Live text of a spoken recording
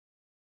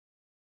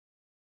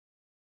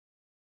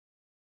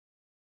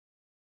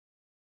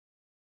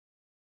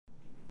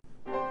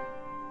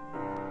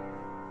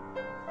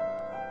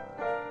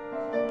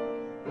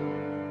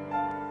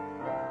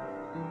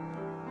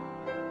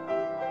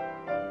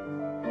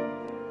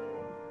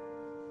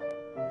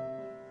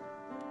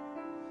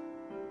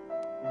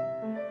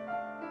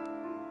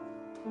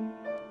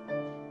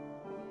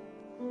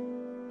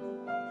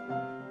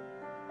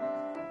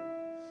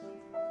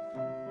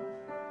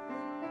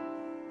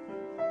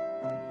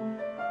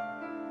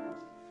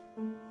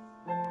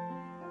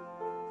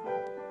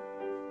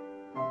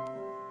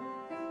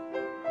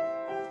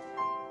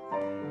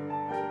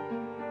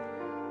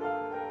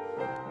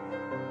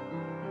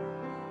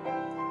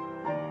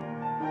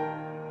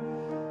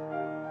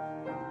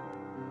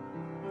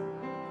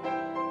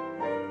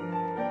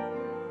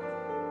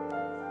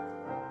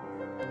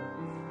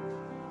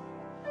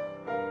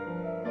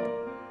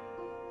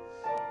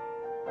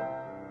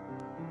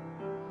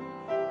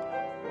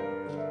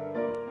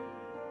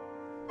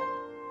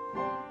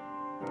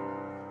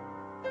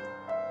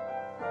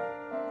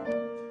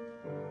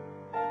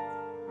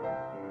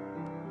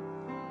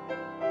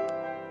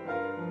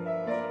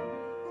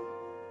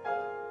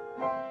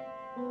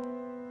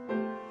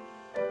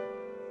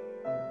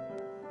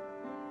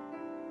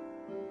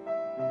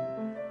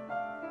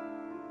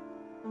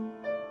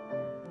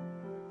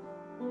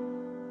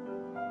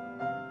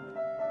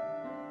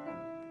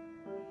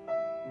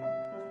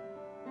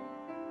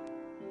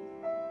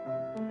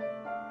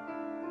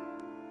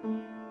Thank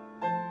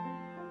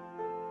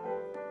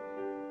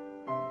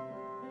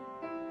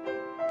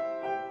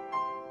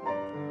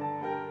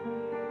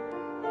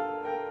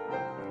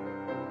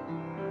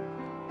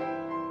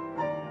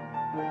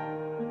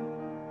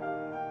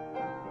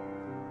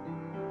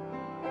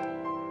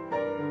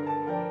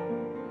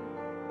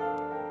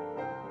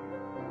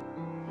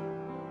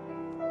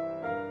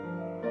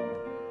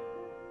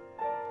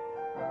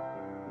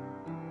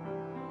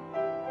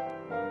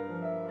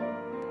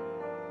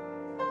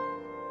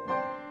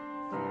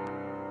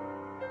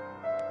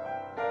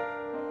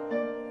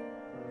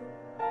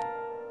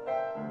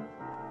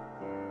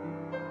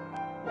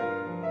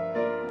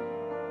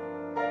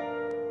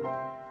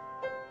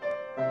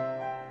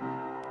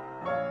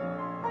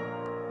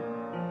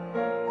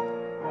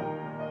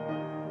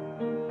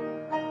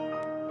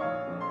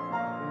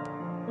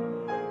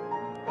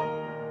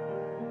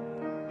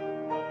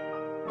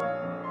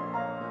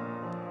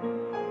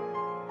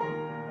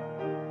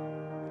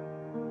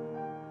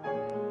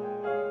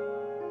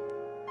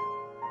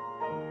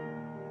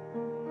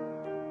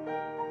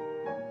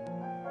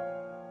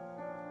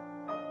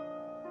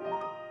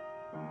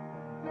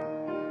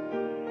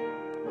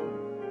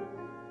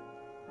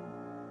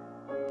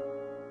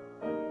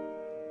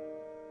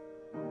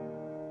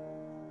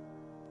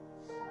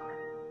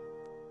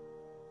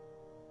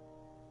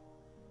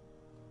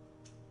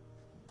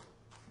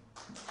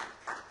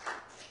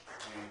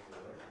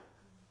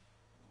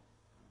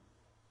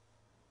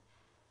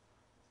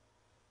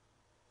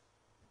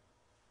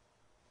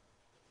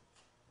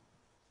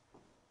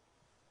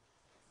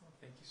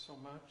you so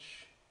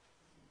much.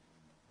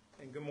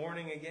 And good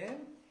morning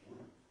again.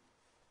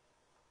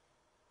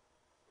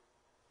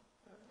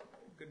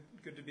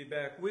 Good to be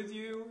back with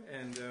you,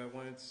 and I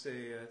wanted to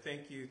say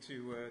thank you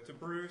to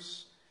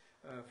Bruce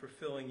for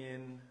filling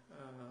in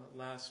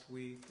last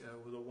week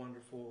with a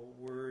wonderful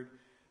word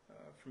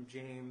from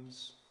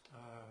James.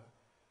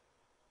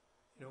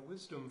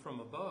 Wisdom from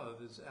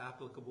above is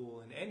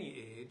applicable in any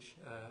age,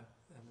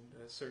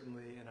 and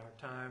certainly in our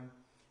time,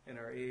 in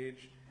our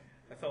age.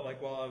 I felt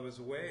like while I was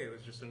away, it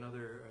was just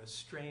another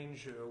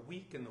strange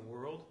week in the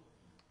world,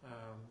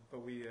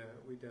 but we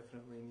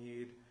definitely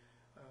need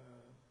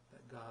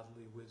that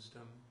godly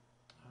wisdom,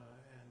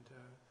 and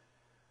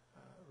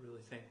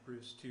really thank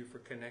Bruce too for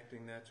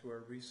connecting that to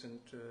our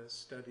recent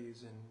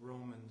studies in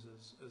Romans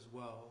as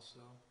well.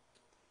 So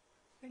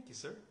thank you,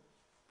 sir.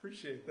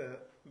 Appreciate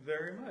that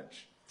very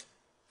much.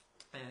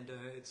 And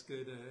it's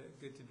good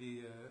to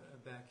be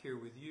back here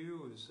with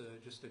you. It was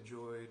just a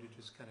joy to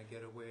just kind of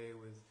get away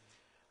with.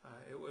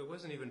 It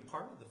wasn't even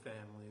part of the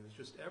family. It was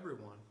just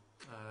everyone.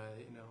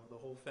 The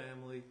whole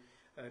family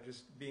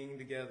just being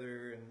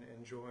together and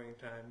enjoying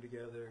time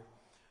together.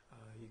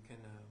 You can.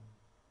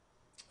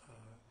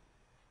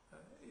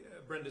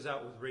 Brenda's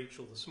out with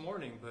Rachel this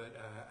morning, but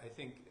I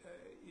think.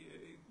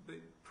 But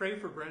pray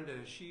for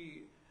Brenda.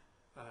 She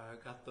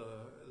got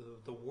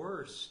the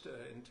worst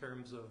in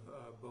terms of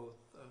both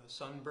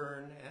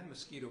sunburn and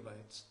mosquito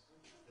bites.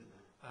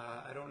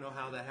 I don't know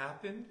how that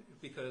happened,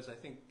 because I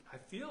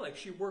feel like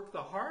she worked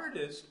the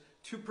hardest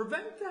to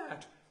prevent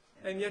that,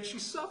 and yet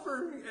she's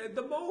suffering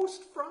the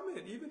most from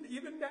it,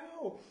 even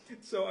now.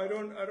 So I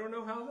don't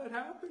know how that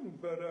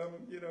happened, but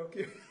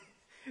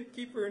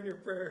keep her in your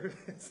prayers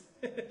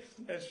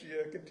as she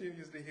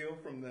continues to heal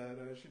from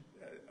that. She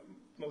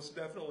most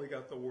definitely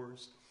got the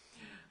worst,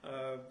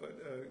 but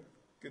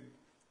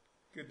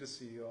good to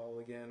see you all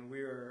again. We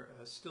are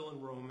still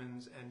in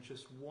Romans, and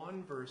just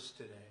one verse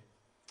today.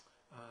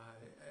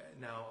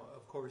 Now,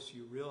 of course,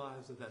 you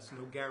realize that that's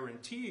no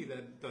guarantee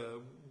that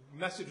the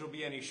message will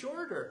be any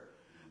shorter.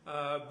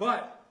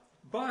 But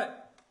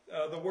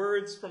the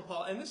words from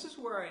Paul, and this is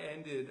where I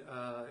ended,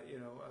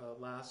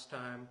 last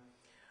time.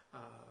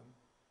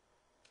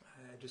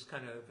 I just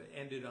kind of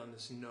ended on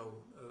this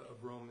note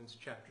of Romans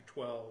chapter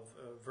 12,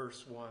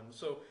 verse 1.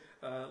 So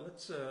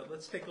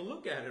let's take a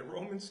look at it.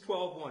 Romans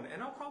 12:1,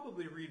 and I'll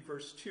probably read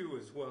verse 2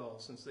 as well,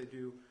 since they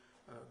do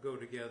go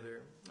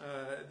together.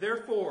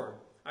 Therefore,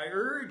 I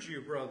urge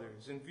you,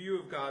 brothers, in view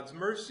of God's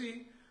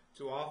mercy,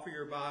 to offer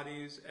your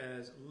bodies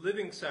as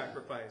living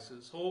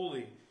sacrifices,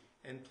 holy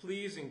and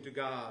pleasing to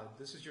God.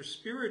 This is your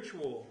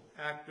spiritual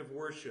act of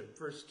worship.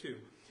 Verse 2.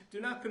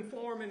 Do not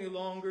conform any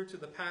longer to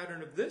the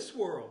pattern of this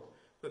world,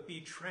 but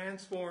be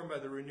transformed by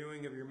the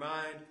renewing of your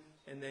mind,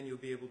 and then you'll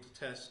be able to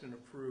test and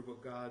approve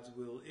what God's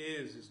will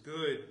is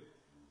good,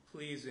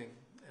 pleasing,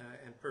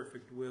 and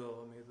perfect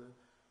will. May the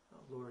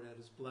Lord add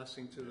his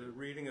blessing to the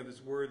reading of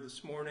his word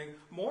this morning.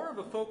 More of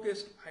a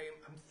focus,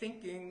 I'm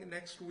thinking,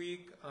 next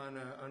week on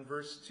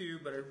verse 2,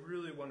 but I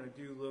really want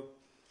to look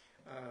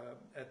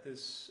at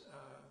this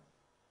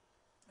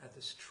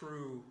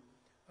true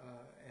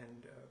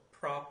and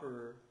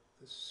proper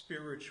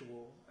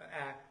spiritual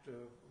act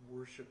of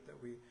worship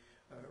that we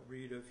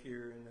read of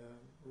here in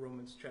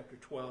Romans chapter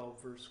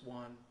 12, verse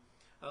 1.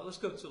 Let's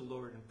go to the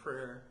Lord in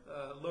prayer.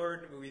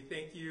 Lord, we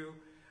thank you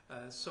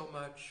so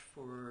much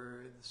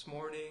for this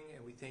morning,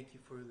 and we thank you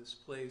for this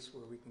place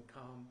where we can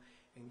come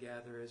and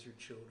gather as your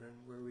children,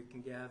 where we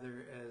can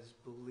gather as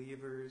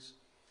believers,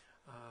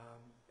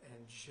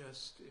 and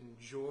just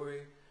enjoy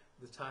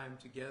the time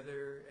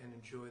together and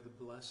enjoy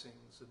the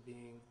blessings of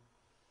being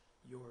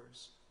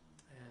yours.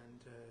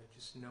 And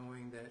just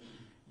knowing that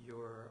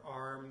your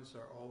arms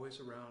are always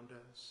around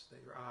us,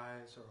 that your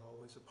eyes are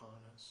always upon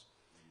us.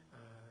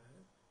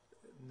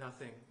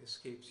 Nothing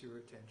escapes your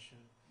attention.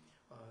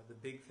 The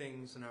big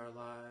things in our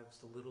lives,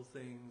 the little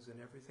things, and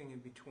everything in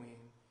between.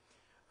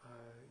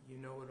 You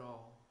know it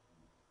all.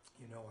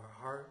 You know our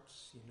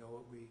hearts. You know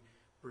what we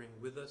bring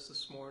with us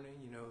this morning.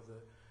 You know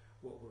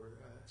what we're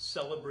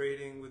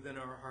celebrating within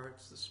our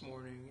hearts this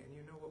morning. And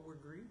you know what we're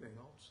grieving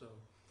also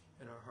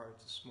in our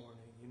hearts this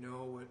morning. You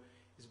know what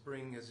is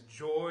bringing us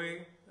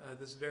joy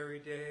this very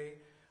day.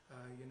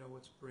 You know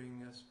what's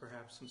bringing us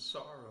perhaps some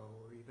sorrow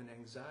or even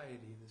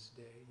anxiety this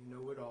day. You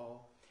know it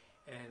all.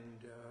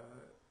 And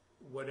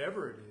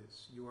whatever it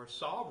is, you are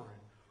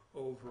sovereign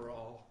over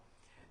all.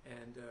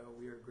 And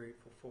we are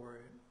grateful for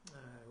it.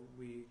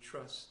 We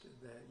trust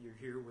that you're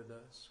here with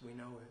us. We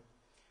know it.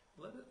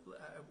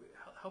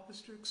 Help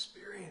us to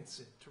experience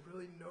it, to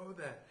really know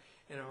that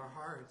in our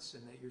hearts,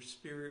 and that your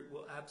Spirit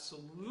will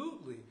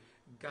absolutely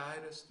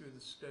guide us through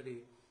the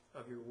study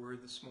of your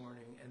word this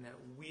morning, and that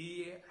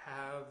we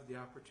have the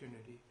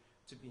opportunity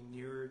to be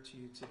nearer to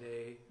you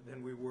today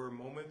than we were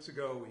moments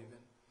ago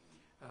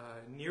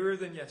even. Nearer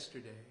than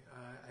yesterday.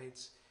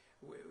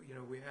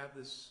 We have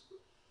this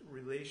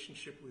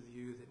relationship with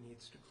you that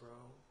needs to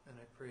grow, and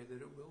I pray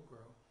that it will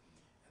grow,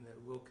 and that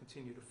it will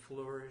continue to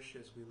flourish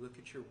as we look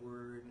at your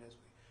word and as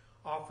we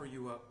offer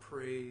you up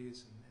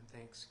praise and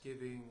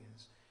thanksgiving,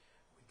 as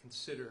we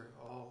consider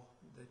all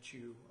that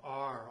you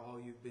are, all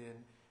you've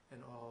been,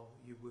 and all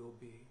you will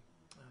be.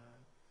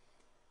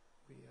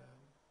 We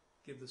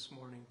give this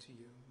morning to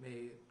you.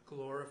 May it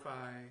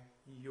glorify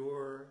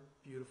your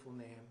beautiful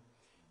name.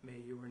 May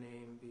your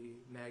name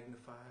be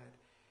magnified,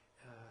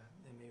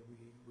 and may we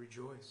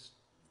rejoice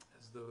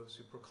as those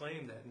who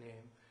proclaim that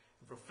name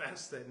and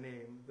profess that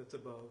name that's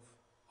above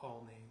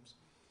all names.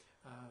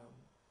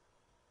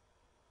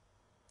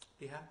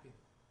 Be happy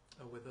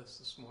with us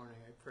this morning,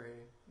 I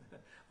pray.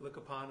 Look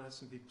upon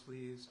us and be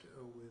pleased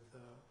with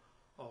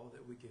all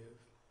that we give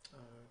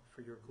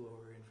for your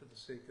glory and for the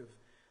sake of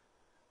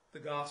the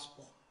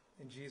gospel.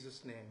 In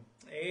Jesus' name,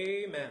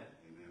 amen. Amen.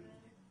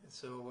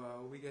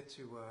 So we get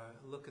to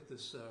look at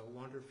this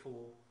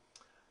wonderful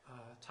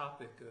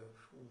topic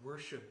of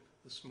worship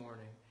this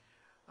morning.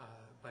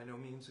 By no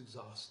means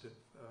exhaustive,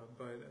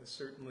 but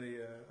certainly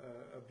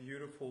a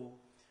beautiful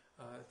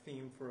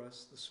theme for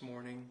us this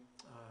morning.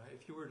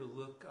 If you were to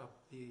look up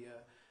the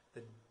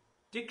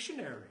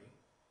dictionary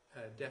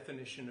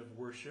definition of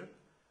worship,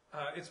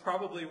 it's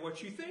probably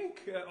what you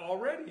think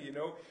already.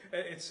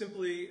 It's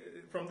simply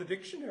from the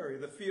dictionary,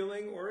 the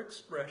feeling or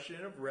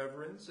expression of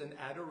reverence and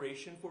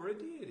adoration for a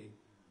deity.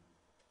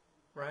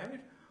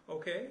 Right?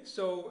 Okay,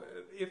 so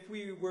if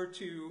we were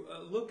to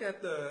look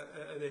at the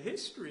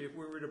history, if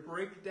we were to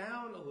break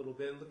down a little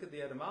bit and look at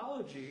the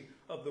etymology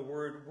of the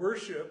word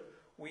worship,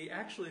 we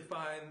actually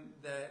find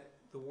that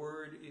the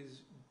word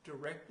is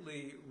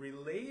directly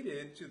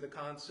related to the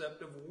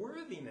concept of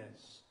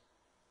worthiness.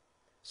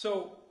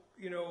 So,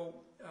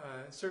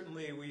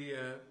 certainly we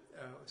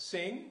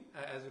sing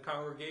as a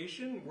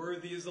congregation,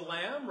 worthy is the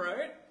Lamb,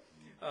 right?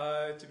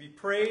 To be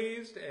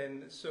praised,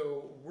 and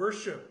so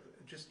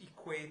worship just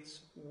equates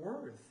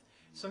worth.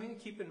 Something to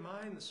keep in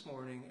mind this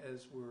morning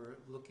as we're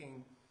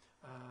looking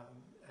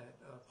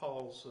at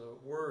Paul's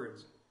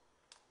words.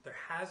 There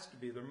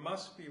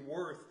must be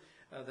worth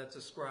that's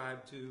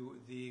ascribed to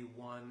the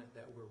one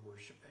that we're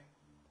worshiping.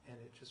 And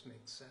it just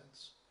makes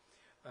sense.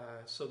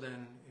 So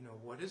then,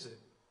 what is it?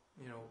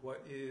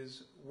 What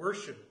is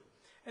worship?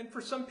 And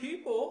for some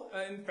people,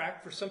 in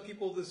fact, for some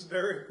people this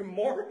very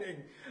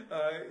morning,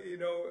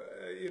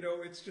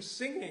 it's just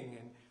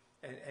singing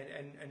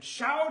and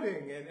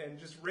shouting and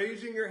just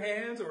raising your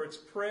hands, or it's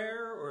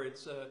prayer, or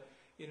it's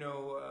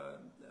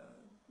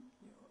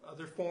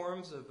other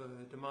forms of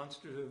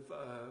demonstrative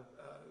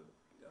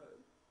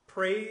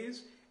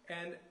praise.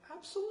 And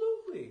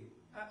absolutely,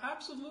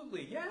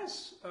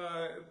 yes,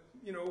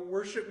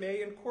 worship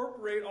may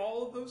incorporate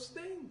all of those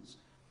things.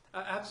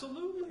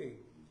 Absolutely.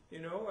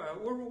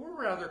 We're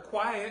rather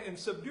quiet and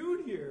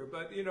subdued here,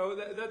 but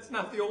that's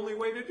not the only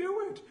way to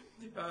do it.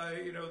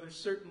 There's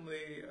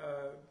certainly,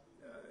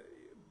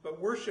 but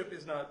worship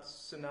is not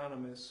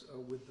synonymous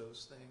with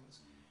those things.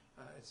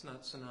 It's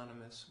not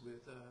synonymous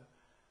with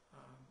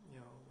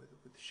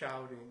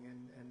shouting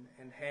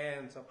and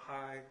hands up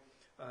high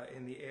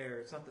in the air.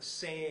 It's not the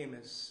same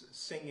as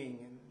singing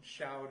and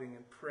shouting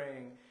and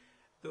praying.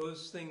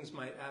 Those things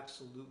might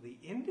absolutely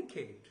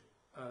indicate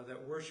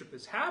that worship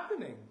is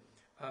happening,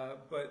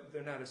 but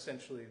they're not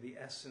essentially the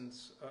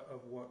essence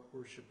of what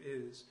worship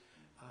is.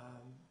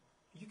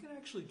 You can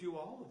actually do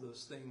all of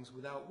those things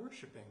without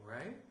worshiping,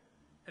 right?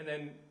 And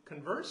then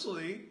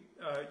conversely,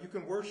 you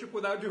can worship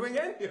without doing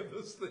any of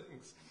those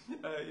things,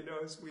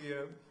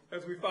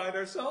 as we find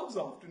ourselves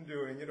often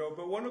doing.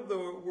 But one of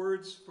the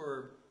words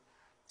for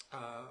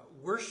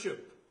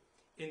worship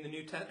in the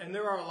New Testament, and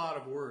there are a lot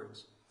of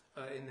words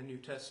in the New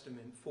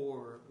Testament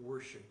for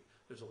worship.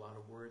 There's a lot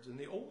of words in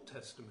the Old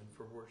Testament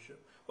for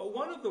worship. But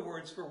one of the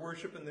words for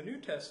worship in the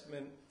New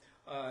Testament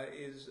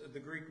is the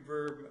Greek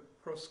verb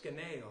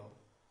proskuneo.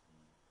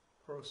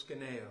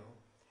 Proskuneo.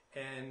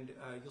 And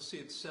you'll see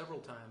it several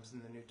times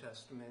in the New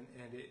Testament,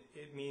 and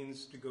it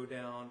means to go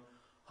down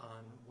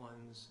on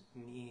one's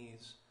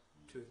knees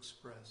to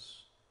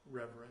express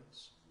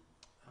reverence,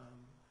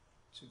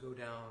 to go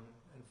down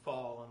and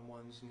fall on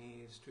one's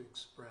knees to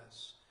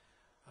express,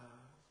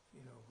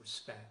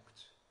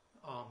 respect,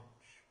 homage.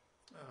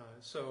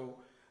 So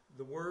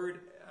the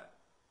word,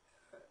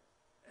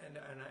 and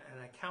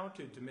I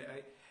counted to me,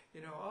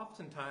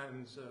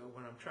 oftentimes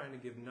when I'm trying to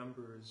give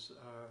numbers,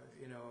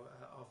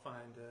 I'll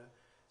find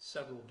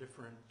several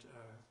different.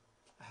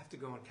 I have to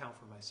go and count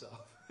for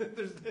myself.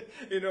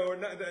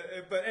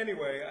 But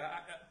anyway,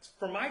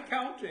 for my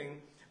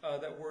counting,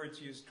 that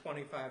word's used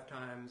 25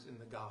 times in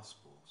the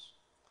Gospels.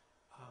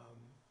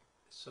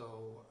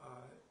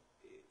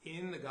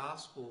 In the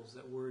Gospels,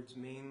 that word's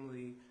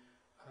mainly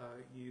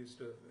used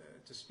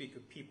to speak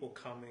of people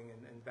coming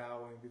and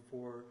bowing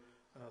before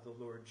the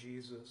Lord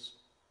Jesus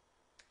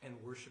and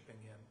worshiping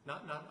Him.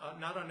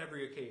 Not on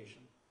every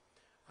occasion.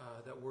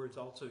 That word's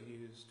also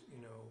used,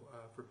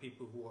 for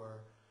people who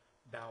are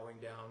bowing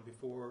down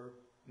before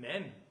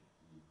men,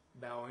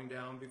 bowing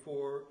down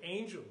before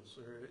angels,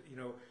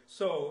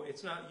 so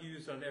it's not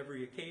used on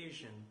every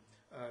occasion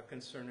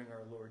concerning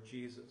our Lord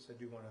Jesus. I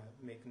do want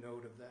to make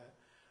note of that,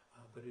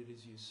 but it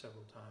is used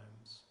several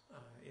times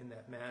in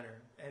that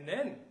manner. And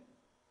then,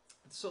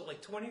 so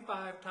like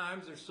 25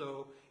 times or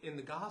so in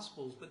the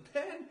Gospels, but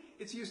then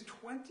it's used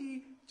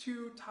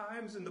 22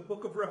 times in the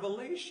book of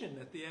Revelation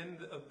at the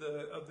end of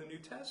the New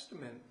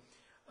Testament.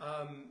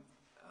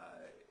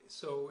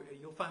 So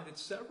you'll find it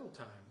several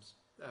times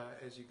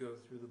as you go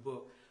through the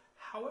book.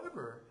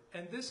 However,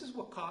 and this is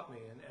what caught me,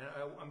 and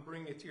I'm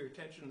bringing it to your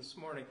attention this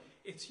morning,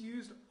 it's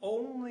used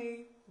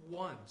only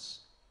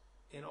once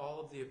in all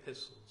of the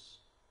epistles.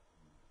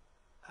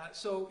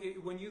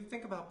 When you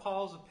think about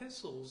Paul's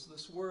epistles,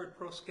 this word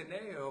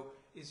proskuneo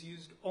is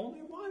used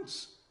only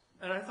once.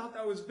 And I thought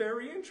that was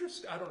very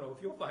interesting. I don't know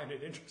if you'll find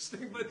it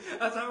interesting, but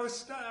as I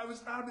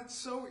found it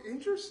so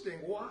interesting.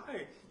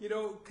 Why?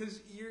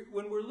 Because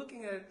when we're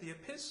looking at the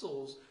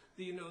epistles,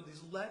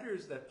 these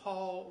letters that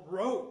Paul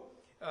wrote,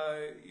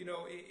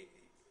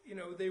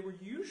 they were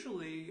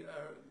usually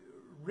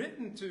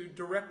written to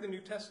direct the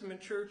New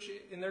Testament church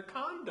in their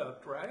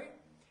conduct, right?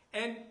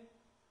 And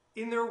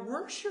in their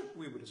worship,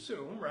 we would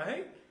assume,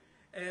 right?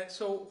 And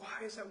so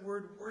why is that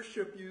word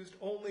worship used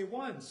only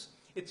once?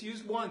 It's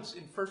used once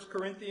in 1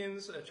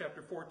 Corinthians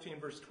chapter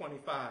 14, verse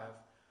 25.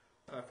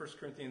 1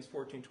 Corinthians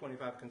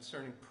 14:25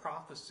 concerning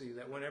prophecy,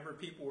 that whenever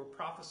people were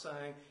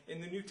prophesying in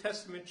the New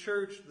Testament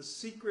church, the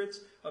secrets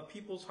of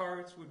people's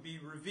hearts would be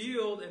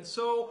revealed, and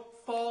so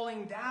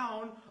falling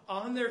down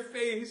on their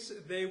face,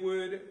 they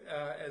would,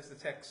 as the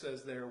text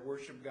says there,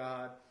 worship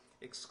God,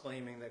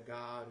 exclaiming that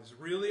God is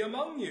really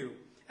among you.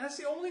 And that's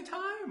the only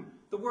time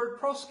the word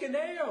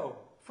proskuneo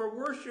for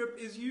worship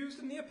is used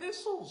in the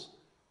epistles.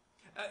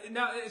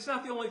 Now, it's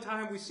not the only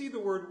time we see the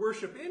word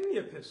worship in the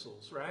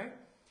epistles, right?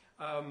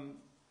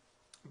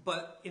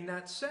 But in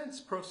that sense,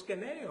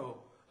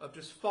 proskuneo, of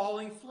just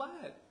falling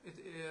flat,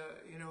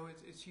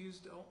 it's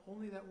used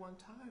only that one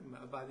time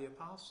by the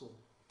apostle.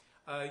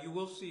 You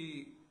will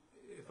see,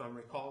 if I'm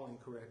recalling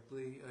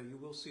correctly, you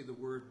will see the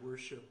word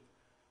worship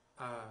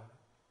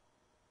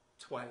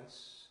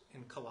twice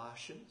in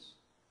Colossians.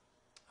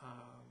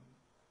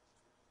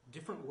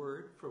 Different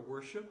word for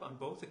worship on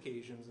both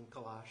occasions in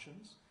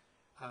Colossians.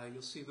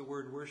 You'll see the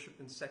word worship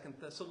in 2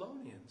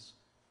 Thessalonians.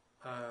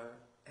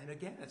 And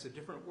again, it's a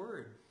different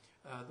word.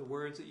 The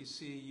words that you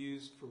see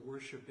used for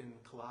worship in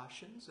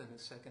Colossians and in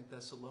 2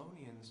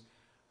 Thessalonians,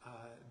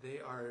 they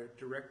are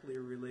directly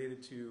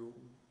related to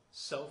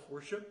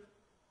self-worship.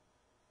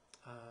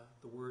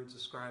 The words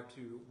ascribed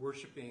to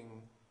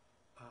worshiping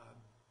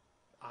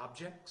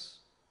objects,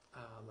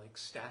 like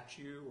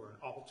statue or an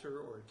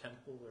altar or a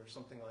temple or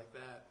something like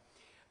that.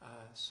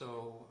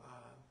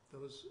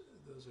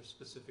 Those are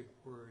specific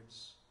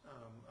words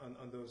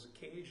on those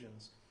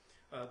occasions.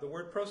 The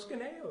word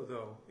proskuneo,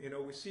 though,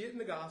 we see it in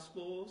the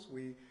Gospels.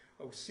 We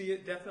see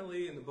it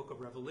definitely in the book of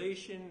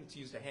Revelation. It's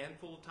used a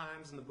handful of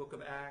times in the book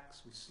of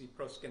Acts. We see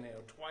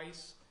proskuneo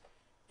twice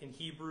in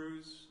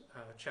Hebrews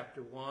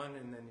chapter 1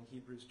 and then in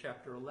Hebrews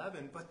chapter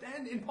 11. But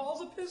then in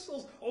Paul's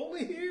epistles,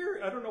 only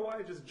here. I don't know why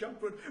I just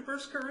jumped with 1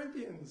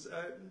 Corinthians.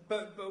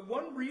 But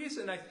one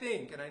reason, I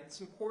think, and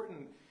it's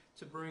important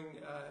to bring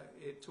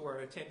it to our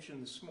attention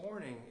this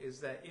morning,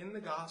 is that in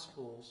the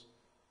Gospels,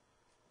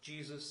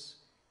 Jesus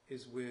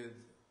is with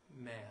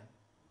man.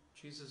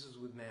 Jesus is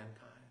with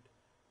mankind.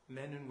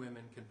 Men and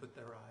women can put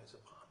their eyes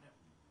upon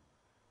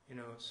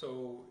him.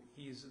 So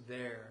he's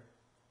there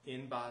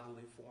in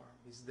bodily form.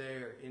 He's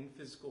there in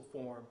physical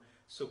form.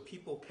 So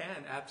people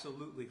can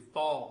absolutely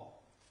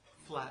fall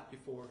flat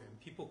before him.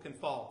 People can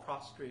fall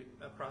prostrate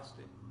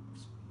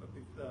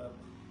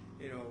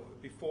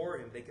before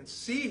him. They can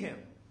see him.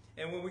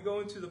 And when we go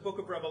into the book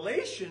of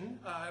Revelation,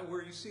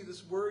 where you see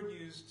this word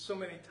used so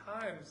many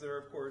times, there are,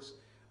 of course,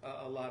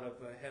 a lot of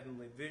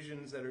heavenly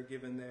visions that are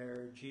given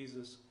there.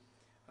 Jesus,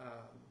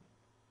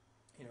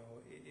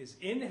 is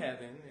in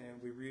heaven,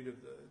 and we read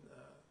of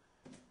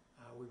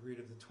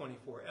the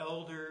 24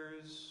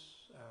 elders.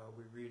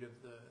 We read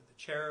of the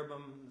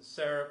cherubim, the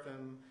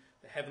seraphim,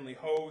 the heavenly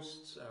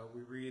hosts.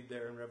 We read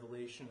there in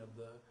Revelation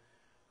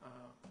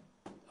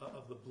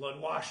of the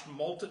blood-washed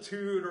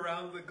multitude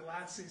around the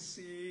glassy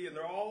sea, and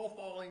they're all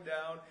falling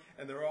down,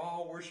 and they're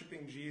all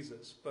worshiping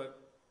Jesus. But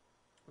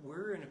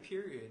we're in a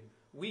period,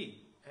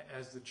 we,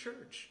 as the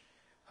church,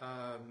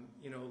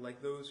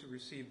 like those who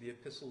received the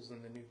epistles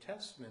in the New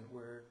Testament,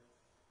 where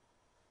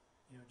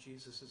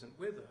Jesus isn't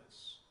with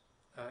us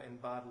in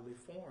bodily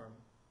form,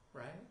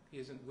 right? He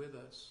isn't with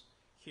us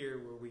here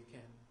where we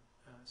can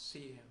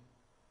see him,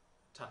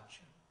 touch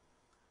him.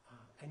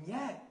 And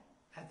yet,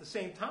 at the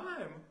same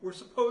time, we're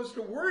supposed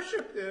to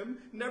worship him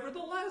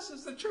nevertheless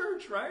as the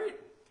church, right?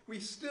 We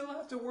still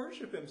have to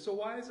worship him. So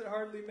why is it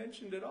hardly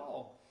mentioned at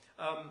all?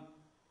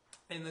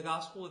 In the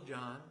Gospel of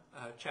John,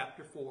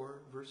 chapter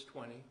 4, verse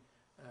 20,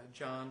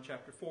 John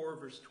chapter 4,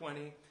 verse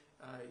 20,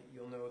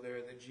 you'll know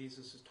there that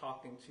Jesus is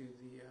talking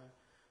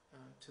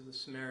to the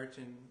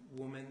Samaritan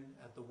woman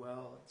at the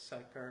well at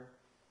Sychar.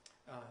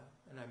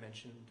 And I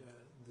mentioned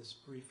this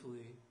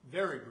briefly,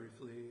 very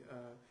briefly,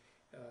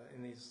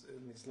 in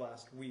these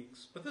last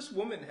weeks. But this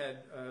woman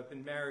had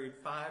been married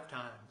 5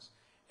 times,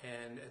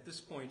 and at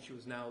this point she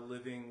was now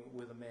living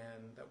with a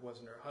man that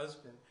wasn't her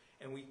husband.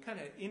 And we kind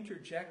of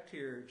interject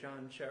here,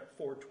 John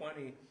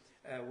 4:20,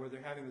 where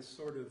they're having this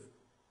sort of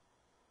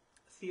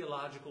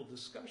theological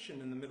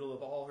discussion in the middle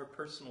of all her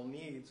personal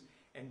needs,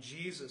 and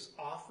Jesus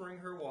offering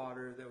her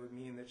water that would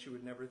mean that she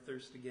would never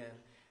thirst again.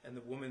 And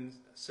the woman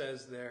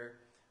says there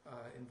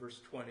in verse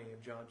 20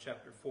 of John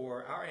chapter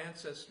 4, "Our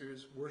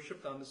ancestors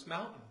worshipped on this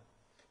mountain,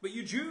 but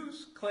you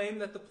Jews claim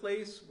that the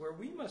place where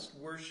we must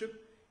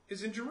worship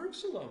is in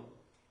Jerusalem."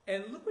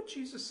 And look what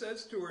Jesus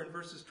says to her in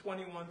verses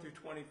 21 through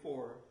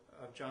 24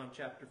 of John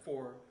chapter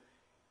 4.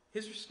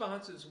 His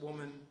response is,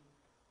 "Woman,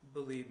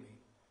 believe me,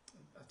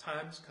 a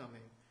time's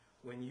coming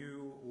when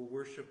you will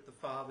worship the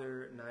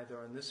Father neither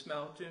on this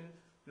mountain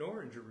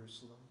nor in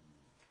Jerusalem.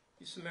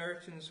 You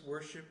Samaritans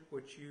worship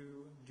what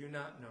you do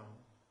not know.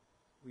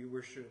 We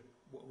worship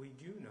what we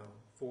do know,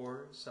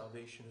 for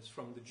salvation is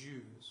from the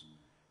Jews."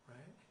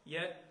 Right?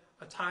 Yet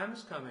a time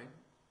is coming,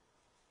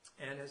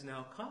 and has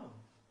now come,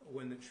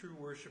 when the true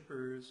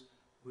worshipers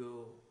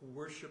will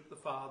worship the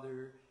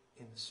Father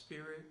in the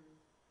Spirit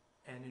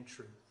and in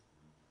truth.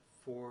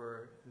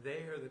 For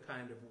they are the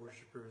kind of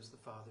worshipers the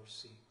Father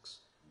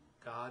seeks.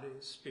 God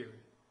is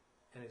Spirit,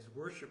 and his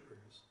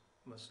worshipers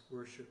must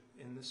worship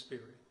in the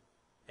Spirit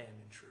and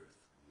in truth.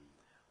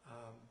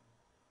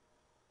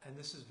 And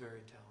this is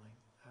very telling,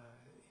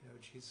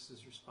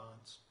 Jesus'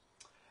 response.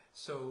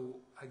 So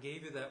I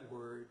gave you that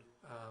word,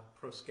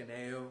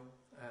 proskeneo,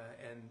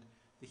 and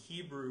the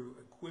Hebrew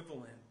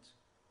equivalent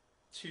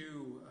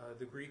to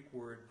the Greek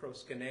word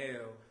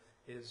proskeneo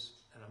is,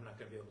 and I'm not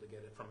going to be able to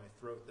get it from my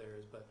throat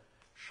there, but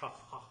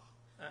shachach.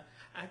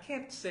 I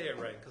can't say it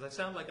right because I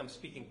sound like I'm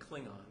speaking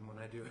Klingon when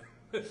I do it.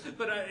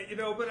 but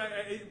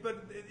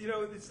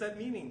it's that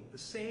meaning, the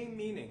same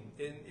meaning.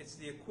 It's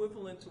the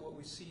equivalent to what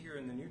we see here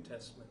in the New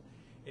Testament.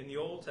 In the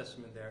Old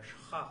Testament there,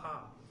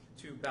 shachach,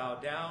 to bow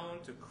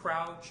down, to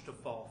crouch, to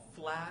fall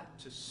flat,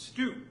 to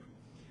stoop,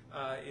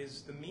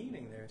 is the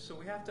meaning there. So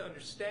we have to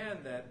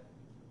understand that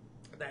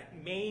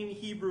main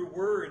Hebrew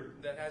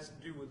word that has to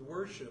do with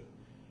worship,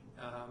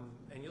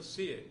 and you'll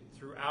see it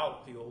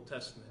throughout the Old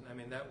Testament. I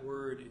mean, that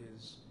word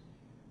is,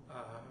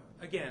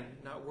 again,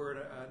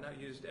 not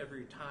used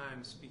every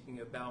time speaking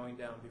of bowing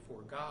down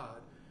before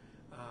God,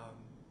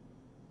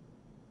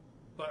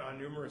 but on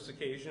numerous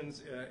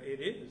occasions it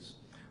is.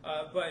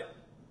 But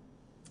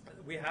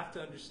we have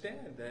to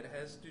understand that it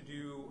has to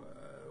do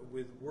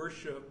with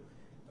worship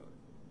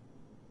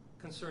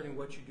concerning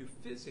what you do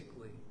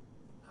physically,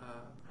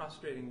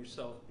 prostrating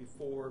yourself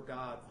before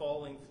God,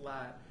 falling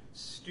flat,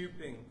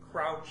 stooping,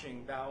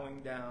 crouching,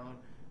 bowing down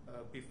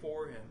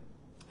before him.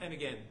 And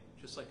again,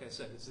 just like I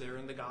said, it's there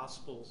in the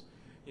Gospels,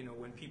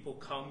 when people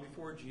come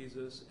before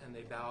Jesus and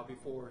they bow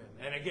before him.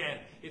 And again,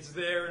 it's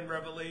there in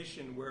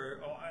Revelation where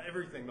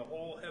everything, the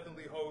whole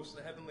heavenly host,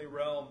 the heavenly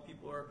realm,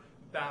 people are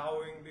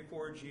bowing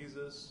before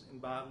Jesus in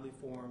bodily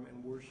form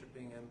and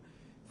worshiping him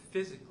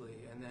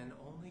physically, and then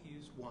only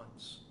used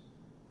once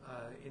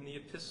in the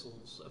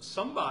epistles of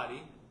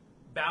somebody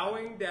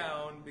bowing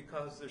down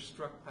because they're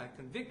struck by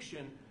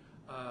conviction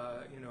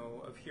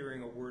of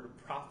hearing a word of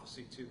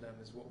prophecy to them,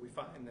 is what we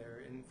find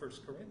there in 1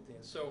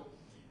 Corinthians. So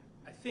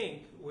I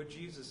think what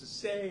Jesus is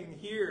saying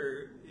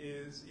here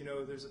is,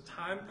 there's a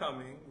time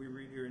coming, we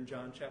read here in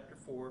John chapter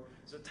 4,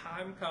 there's a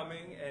time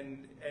coming,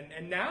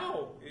 and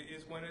now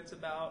is when it's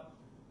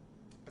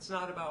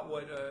not about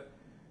what,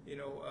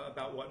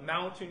 about what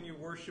mountain you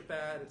worship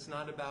at, it's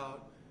not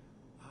about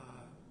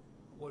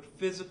what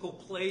physical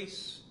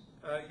place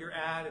you're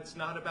at, it's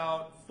not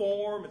about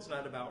form, it's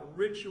not about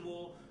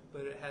ritual,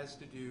 but it has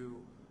to do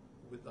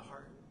with the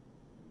heart,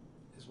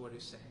 is what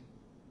he's saying.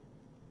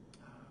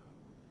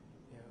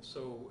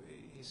 So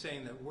he's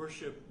saying that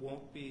worship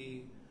won't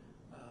be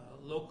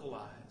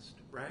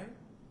localized, right?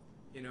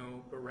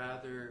 But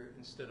rather,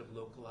 instead of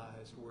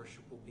localized,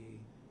 worship will be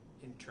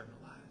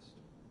internalized.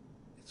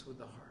 It's with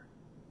the heart.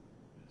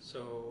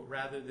 So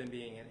rather than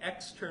being an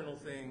external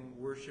thing,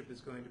 worship is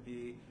going to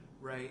be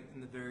right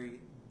in the very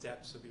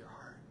depths of your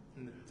heart,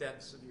 in the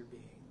depths of your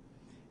being.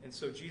 And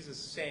so Jesus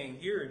is saying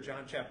here in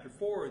John chapter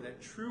 4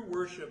 that true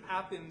worship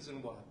happens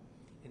in what?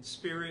 In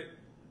spirit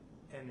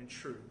and in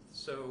truth.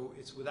 So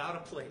it's without a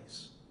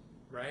place,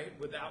 right?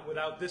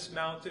 Without this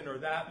mountain or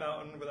that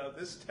mountain, without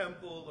this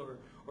temple or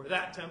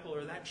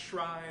that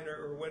shrine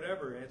or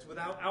whatever. And it's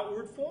without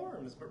outward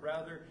forms, but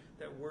rather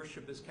that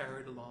worship is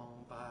carried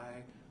along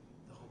by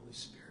the Holy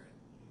Spirit.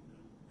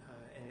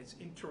 And it's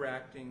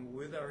interacting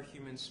with our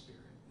human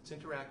spirit. It's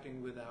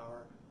interacting with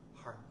our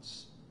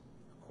hearts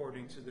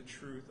according to the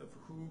truth of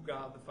who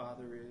God the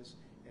Father is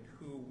and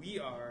who we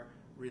are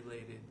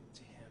related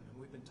to him. And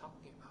we've been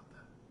talking about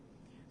that.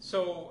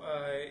 So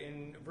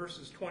in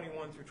verses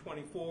 21 through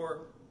 24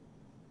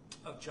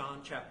 of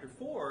John chapter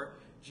 4,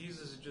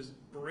 Jesus is just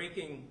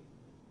breaking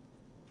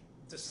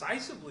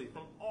decisively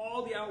from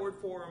all the outward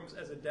forms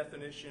as a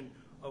definition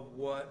of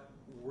what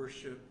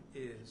worship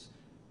is.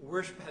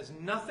 Worship has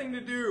nothing to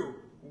do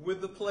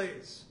with the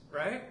place,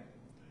 right?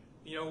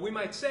 We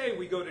might say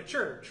we go to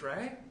church,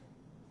 right?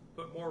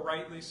 But more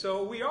rightly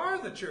so, we are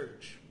the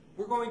church.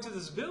 We're going to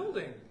this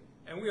building,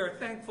 and we are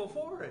thankful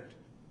for it.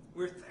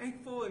 We're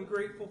thankful and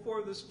grateful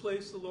for this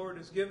place the Lord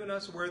has given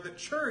us where the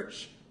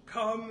church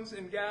comes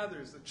and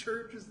gathers. The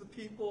church is the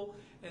people,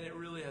 and it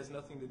really has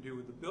nothing to do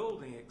with the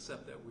building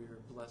except that we are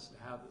blessed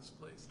to have this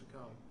place to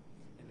come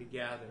and to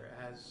gather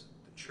as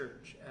the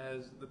church,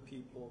 as the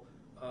people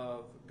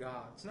of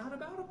God. It's not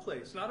about a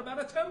place, not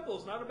about a temple,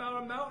 it's not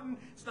about a mountain,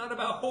 it's not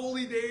about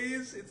holy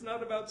days, it's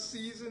not about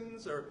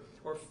seasons or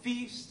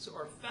feasts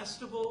or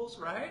festivals,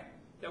 right?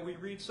 That we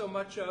read so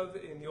much of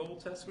in the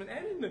Old Testament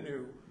and in the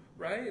New,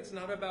 right? It's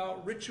not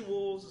about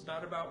rituals, it's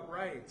not about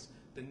rites.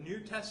 The New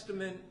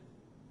Testament,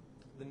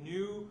 the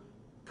new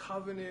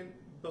covenant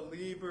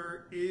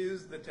believer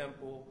is the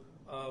temple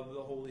of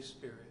the Holy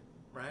Spirit,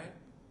 right?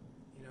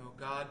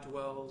 God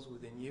dwells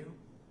within you.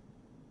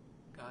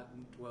 God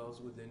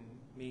dwells within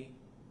me,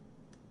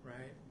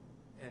 right?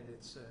 And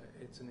it's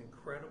an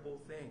incredible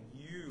thing.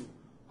 You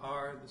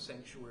are the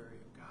sanctuary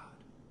of God.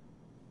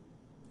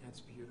 That's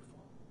beautiful.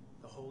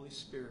 The Holy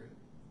Spirit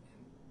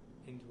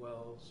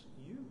indwells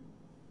you.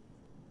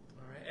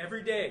 All right?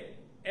 Every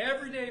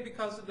day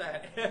because of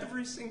that.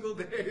 Every single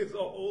day is a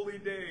holy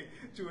day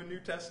to a New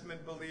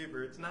Testament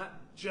believer. It's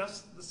not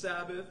just the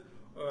Sabbath.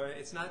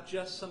 It's not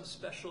just some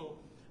special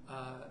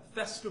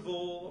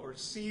festival or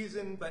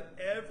season, but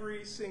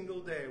every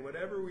single day,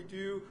 whatever we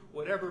do,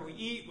 whatever we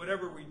eat,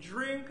 whatever we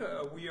drink,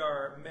 we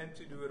are meant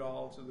to do it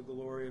all to the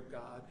glory of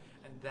God.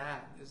 And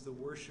that is the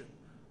worship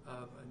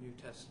of a New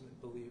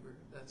Testament believer.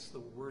 That's the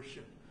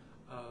worship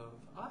of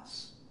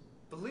us,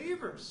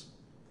 believers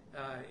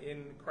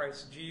in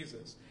Christ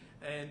Jesus.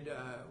 And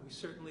we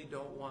certainly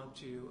don't want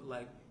to,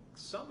 like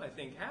some I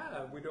think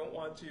have, we don't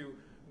want to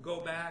go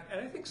back,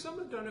 and I think some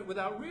have done it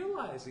without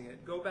realizing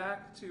it, go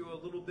back to a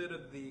little bit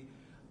of the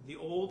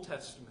Old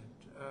Testament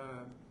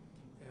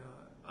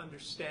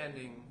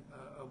understanding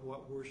of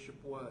what worship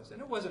was.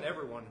 And it wasn't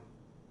everyone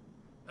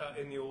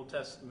in the Old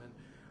Testament,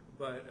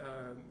 but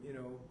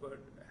but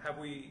have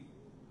we,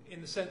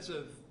 in the sense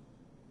of,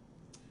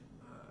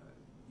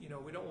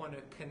 we don't want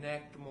to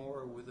connect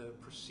more with a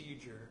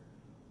procedure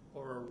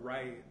or a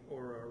rite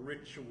or a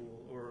ritual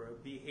or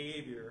a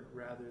behavior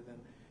rather than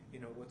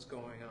what's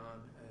going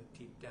on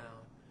deep down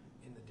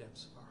in the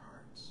depths of our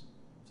hearts.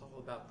 It's all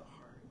about the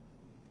heart,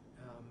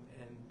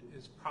 and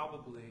is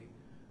probably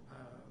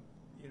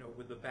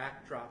with the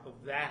backdrop of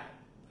that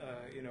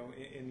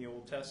in the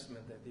Old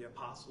Testament, that the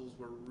apostles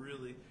were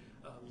really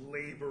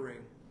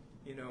laboring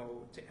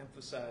to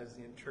emphasize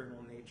the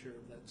internal nature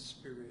of that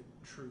spirit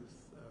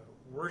truth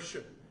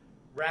worship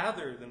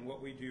rather than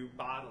what we do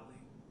bodily,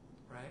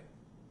 right?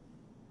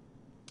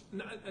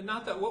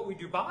 Not that what we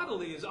do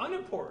bodily is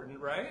unimportant,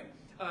 right?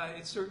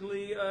 It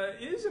certainly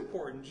is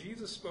important.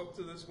 Jesus spoke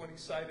to this when he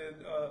cited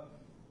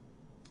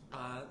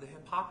the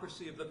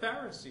hypocrisy of the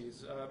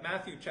Pharisees.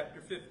 Matthew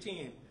chapter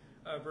 15,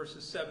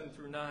 verses 7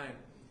 through 9.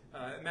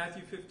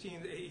 Matthew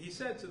 15, he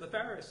said to the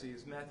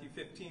Pharisees, Matthew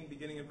 15,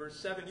 beginning in verse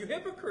 7, "You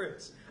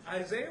hypocrites!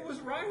 Isaiah was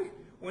right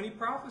when he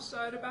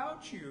prophesied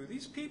about you.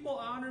 These people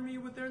honor me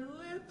with their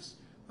lips,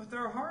 but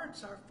their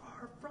hearts are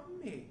far from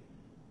me.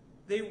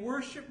 They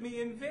worship me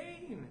in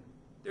vain.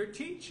 Their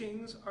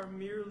teachings are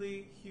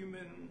merely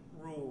human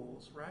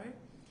rules," right?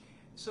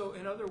 So,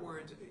 in other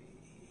words,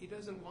 he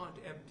doesn't want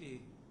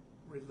empty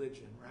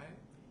religion, right?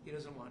 He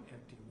doesn't want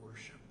empty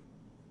worship.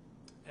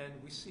 And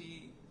we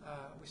see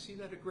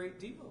that a great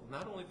deal,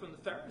 not only from the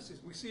Pharisees.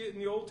 We see it in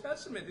the Old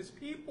Testament. His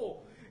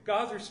people,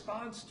 God's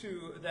response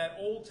to that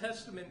Old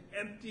Testament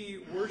empty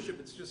worship,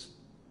 it's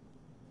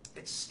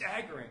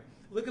staggering.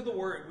 Look at the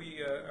word.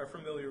 We are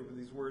familiar with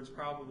these words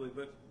probably,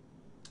 but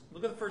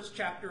look at the first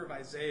chapter of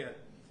Isaiah,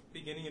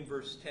 beginning in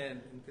verse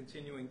 10 and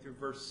continuing through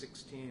verse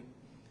 16.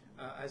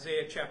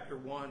 Isaiah chapter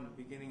 1,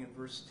 beginning in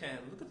verse 10.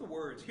 Look at the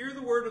words. Hear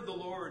the word of the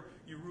Lord,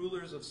 you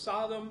rulers of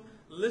Sodom.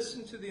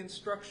 Listen to the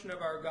instruction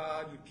of our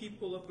God, you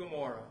people of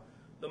Gomorrah.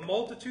 The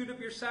multitude of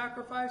your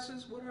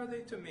sacrifices, what are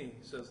they to me,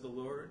 says the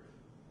Lord?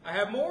 I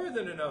have more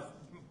than enough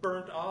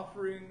burnt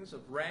offerings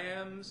of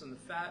rams and the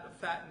fat of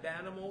fattened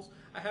animals.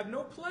 I have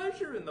no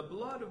pleasure in the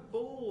blood of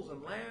bulls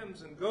and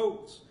lambs and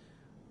goats.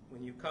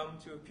 When you come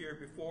to appear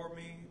before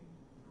me,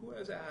 who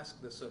has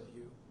asked this of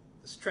you,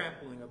 this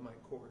trampling of my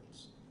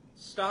courts?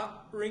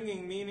 Stop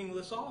bringing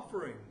meaningless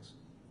offerings.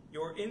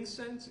 Your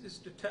incense is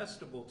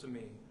detestable to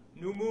me.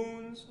 New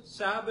moons,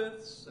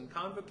 Sabbaths, and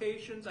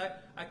convocations,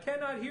 I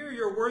cannot hear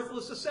your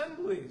worthless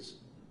assemblies.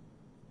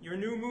 Your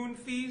new moon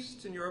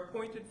feasts and your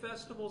appointed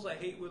festivals I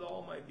hate with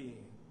all my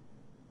being.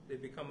 They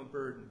become a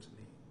burden to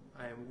me.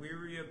 I am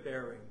weary of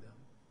bearing them.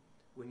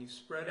 When you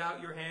spread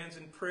out your hands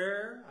in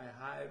prayer, I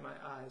hide my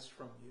eyes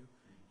from you.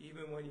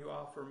 Even when you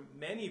offer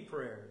many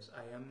prayers,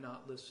 I am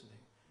not listening.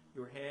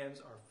 Your hands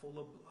are full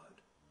of blood.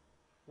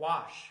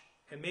 Wash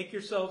and make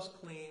yourselves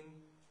clean.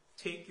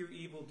 Take your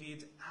evil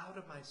deeds out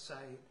of my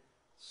sight.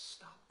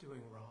 Stop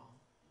doing wrong.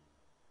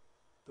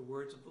 The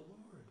words of the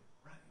Lord,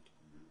 right?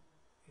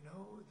 You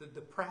know, the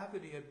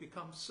depravity had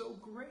become so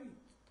great.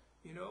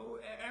 You know,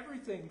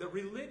 everything, the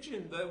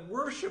religion, the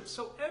worship,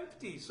 so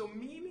empty, so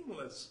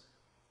meaningless.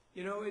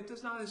 You know, it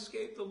does not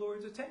escape the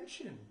Lord's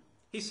attention.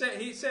 He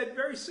said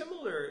very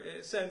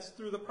similar sense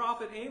through the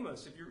prophet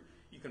Amos. If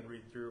you can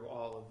read through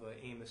all of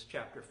Amos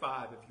chapter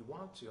 5 if you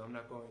want to. I'm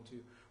not going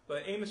to.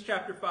 But Amos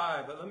chapter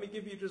 5, but let me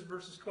give you just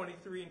verses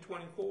 23 and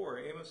 24.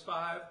 Amos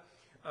 5,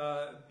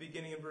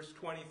 beginning in verse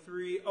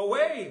 23.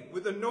 Away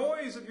with the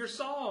noise of your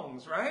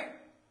songs, right?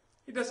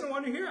 He doesn't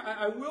want to hear.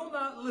 I will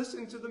not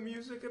listen to the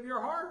music of your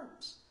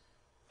harps.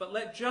 But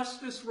let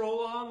justice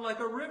roll on like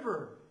a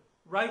river.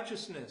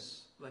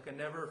 Righteousness like a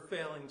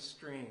never-failing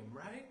stream,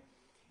 right?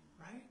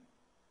 Right?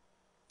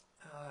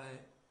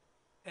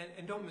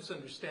 And don't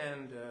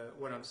misunderstand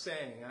what I'm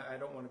saying. I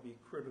don't want to be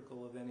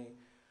critical of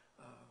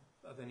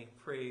any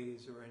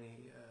praise or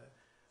any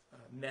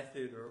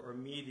method or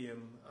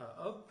medium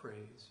of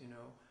praise. You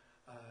know,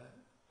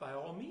 by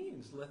all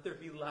means, let there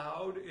be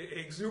loud,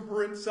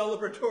 exuberant,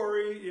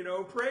 celebratory,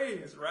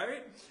 praise.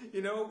 Right?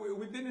 You know,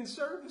 we've been in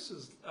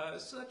services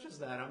such as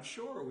that. I'm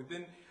sure we've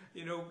been,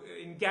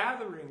 in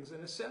gatherings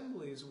and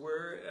assemblies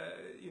where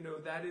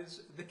that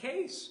is the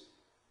case.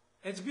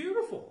 It's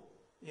beautiful.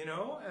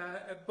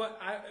 But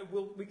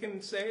we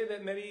can say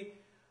that many,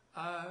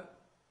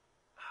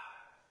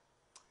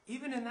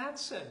 even in that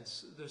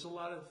sense, there's a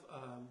lot of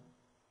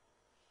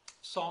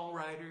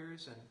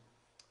songwriters and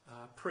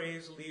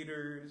praise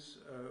leaders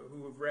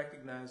who have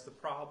recognized the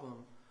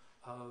problem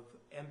of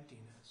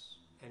emptiness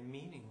and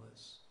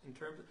meaningless in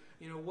terms of,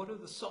 what are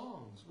the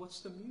songs? What's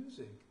the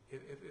music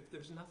if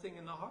there's nothing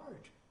in the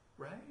heart,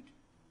 right?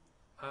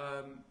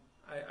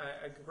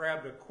 I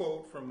grabbed a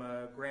quote from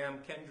Graham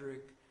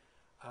Kendrick.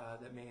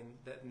 That name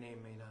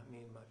may not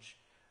mean much.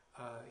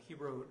 He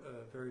wrote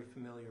a very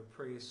familiar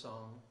praise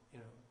song,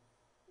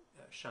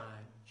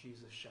 Shine,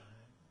 Jesus Shine.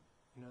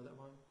 You know that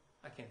one?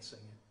 I can't sing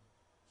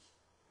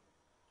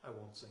it. I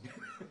won't sing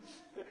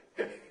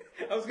it.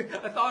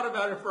 I thought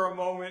about it for a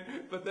moment,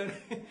 but then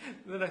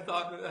I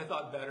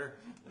thought better.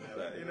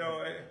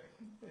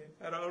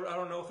 I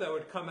don't know if that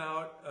would come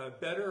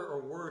out better or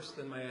worse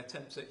than my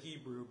attempts at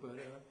Hebrew, but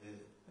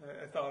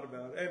I thought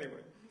about it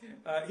anyway.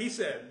 He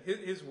said,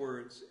 his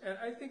words, and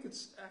I think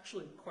it's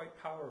actually quite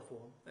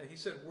powerful. He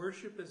said,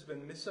 worship has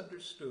been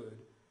misunderstood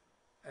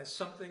as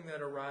something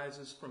that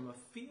arises from a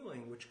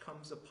feeling which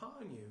comes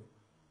upon you,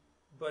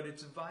 but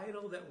it's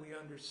vital that we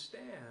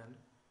understand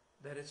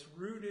that it's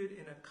rooted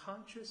in a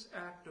conscious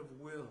act of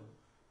will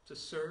to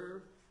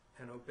serve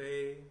and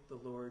obey the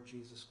Lord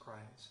Jesus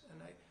Christ.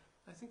 And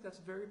I think that's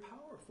very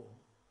powerful,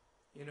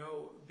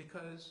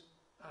 because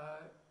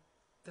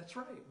that's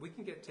right. We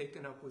can get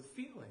taken up with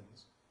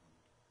feelings.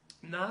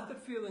 Not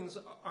that feelings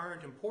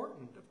aren't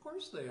important. Of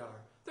course they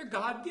are. They're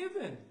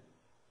God-given.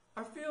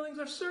 Our feelings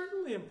are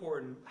certainly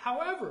important.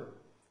 However,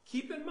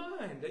 keep in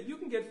mind that you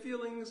can get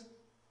feelings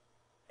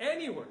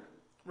anywhere,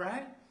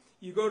 right?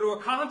 You go to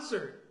a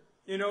concert,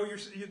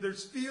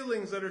 there's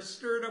feelings that are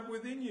stirred up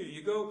within you.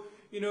 You go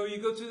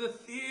to the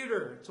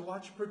theater to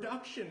watch a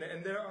production,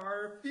 and there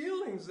are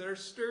feelings that are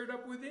stirred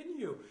up within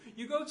you.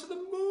 You go to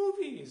the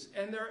movies,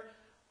 and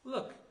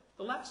look,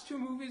 the last 2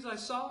 movies I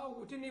saw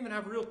didn't even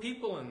have real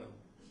people in them.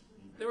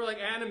 They were like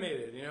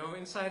animated,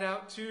 Inside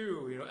Out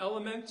 2,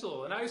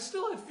 Elemental, and I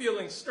still had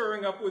feelings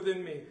stirring up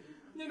within me.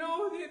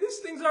 These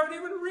things aren't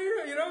even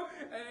real,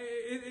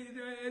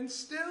 and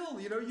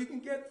still, you can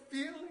get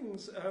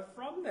feelings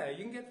from that.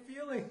 You can get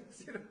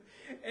feelings,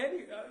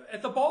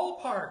 at the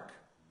ballpark.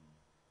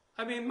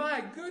 I mean,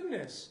 my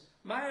goodness,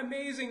 my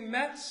amazing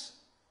Mets,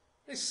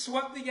 they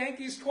swept the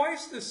Yankees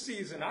twice this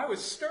season. I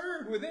was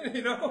stirred within,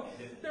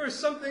 there was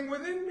something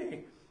within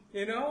me,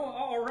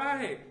 all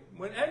right.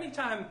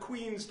 Anytime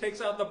Queens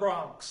takes out the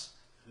Bronx,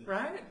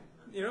 right?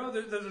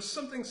 There's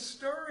something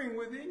stirring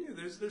within you.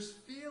 There's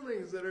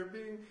feelings that are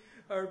being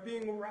are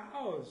being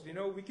roused.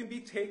 We can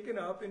be taken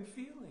up in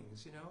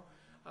feelings.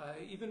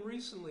 Even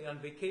recently on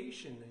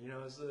vacation,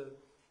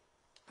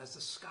 as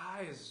the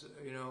skies,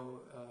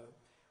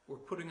 were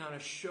putting on a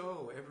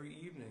show every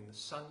evening, the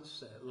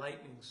sunset,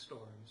 lightning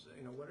storms,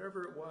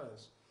 whatever it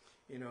was,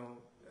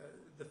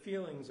 the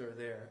feelings are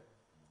there.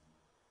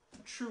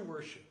 True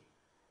worship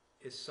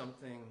is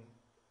something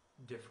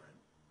different.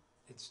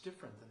 It's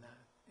different than that.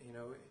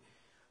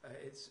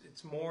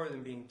 It's more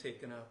than being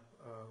taken up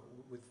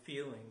with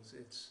feelings.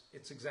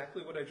 It's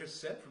exactly what I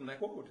just said from that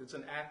quote. It's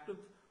an act of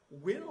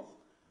will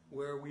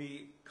where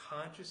we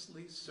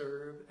consciously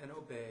serve and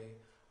obey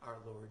our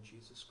Lord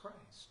Jesus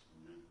Christ.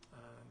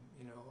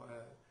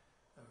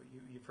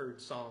 You've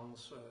heard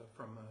songs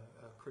from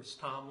Chris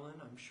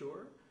Tomlin, I'm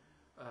sure.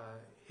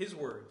 His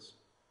words,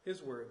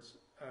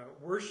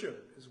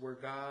 worship is where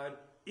God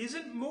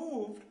isn't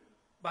moved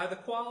by the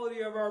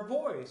quality of our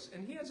voice,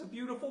 and he has a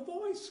beautiful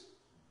voice.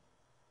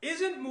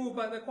 Isn't moved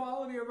by the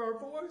quality of our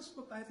voice,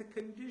 but by the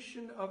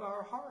condition of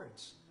our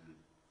hearts.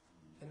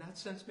 In that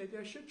sense, maybe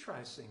I should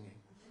try singing,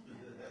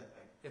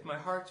 if my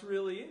heart's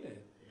really in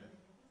it.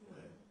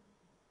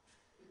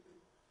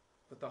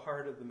 But the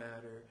heart of the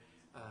matter,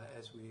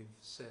 as we've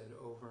said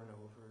over and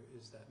over,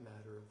 is that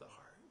matter of the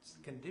heart. It's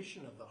the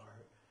condition of the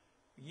heart.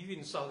 You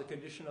even saw the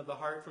condition of the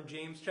heart from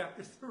James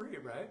chapter 3,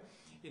 right?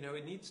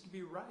 It needs to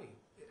be right.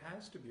 It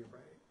has to be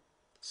right.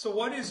 So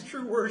what is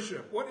true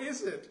worship? What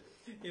is it?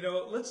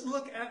 Let's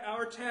look at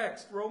our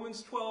text,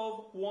 Romans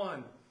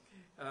 12:1.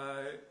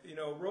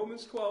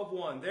 Romans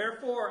 12:1.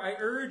 Therefore, I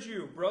urge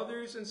you,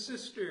 brothers and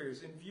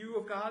sisters, in view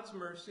of God's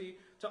mercy,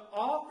 to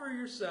offer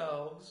your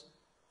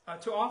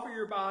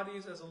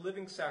bodies as a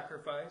living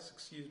sacrifice,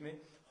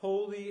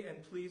 holy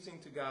and pleasing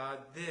to God.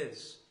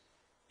 This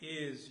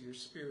is your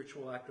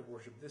spiritual act of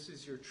worship. This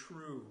is your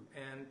true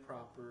and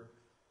proper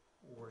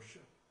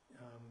worship.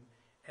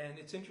 And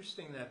it's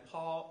interesting that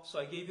Paul, so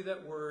I gave you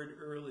that word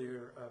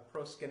earlier,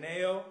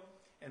 proskuneo,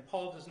 and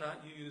Paul does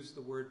not use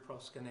the word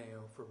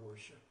proskuneo for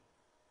worship,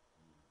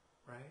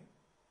 right?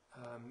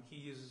 He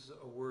uses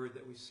a word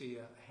that we see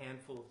a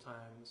handful of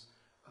times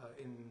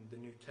in the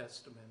New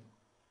Testament,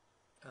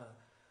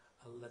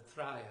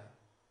 latraia.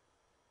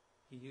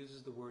 He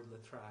uses the word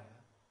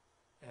latraia,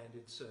 and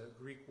it's a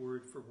Greek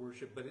word for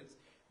worship, but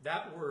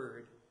that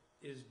word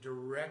is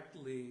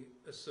directly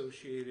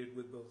associated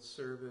with both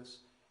service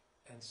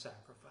and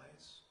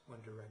sacrifice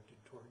when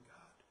directed toward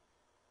God.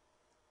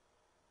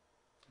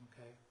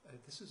 Okay,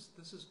 this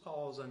is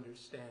Paul's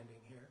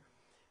understanding here,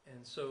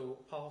 and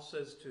so Paul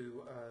says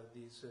to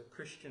these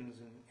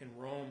Christians in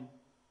Rome,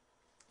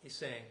 he's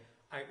saying,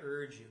 "I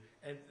urge you,"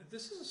 and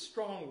this is a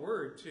strong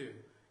word too.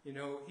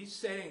 He's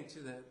saying to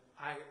them,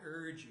 "I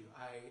urge you,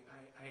 I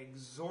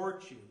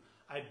exhort you,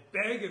 I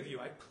beg of you,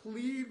 I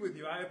plead with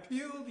you, I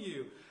appeal to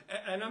you."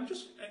 And I'm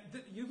just,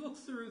 you look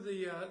through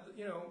the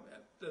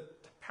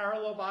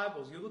parallel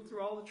Bibles, you look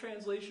through all the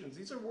translations,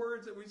 these are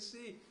words that we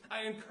see.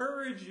 I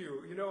encourage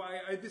you,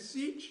 I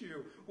beseech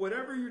you,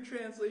 whatever your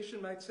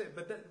translation might say,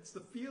 but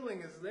the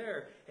feeling is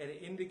there, and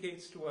it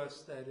indicates to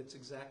us that it's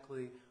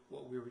exactly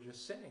what we were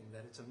just saying,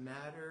 that it's a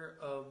matter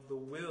of the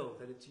will,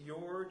 that it's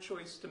your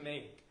choice to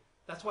make.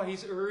 That's why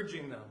he's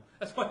urging them.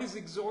 That's why he's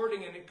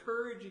exhorting and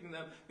encouraging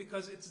them,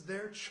 because it's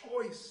their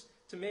choice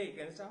to make,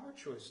 and it's our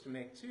choice to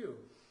make too.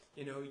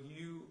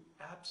 You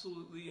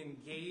absolutely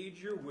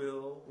engage your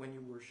will when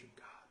you worship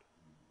God.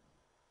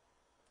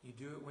 You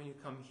do it when you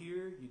come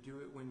here. You do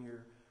it when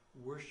you're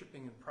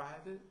worshiping in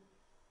private.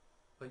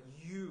 But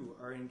you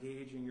are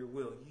engaging your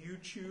will. You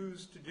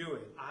choose to do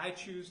it. I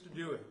choose to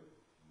do it.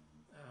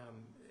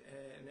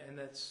 And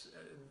that's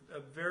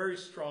a very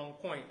strong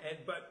point.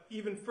 But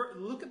even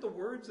look at the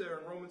words there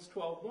in Romans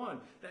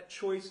 12:1. That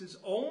choice is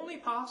only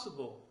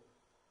possible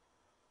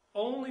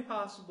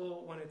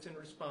when it's in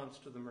response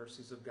to the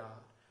mercies of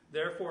God.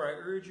 Therefore, I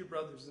urge you,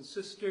 brothers and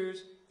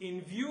sisters,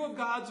 in view of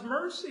God's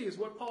mercy, is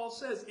what Paul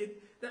says.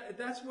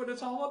 That's what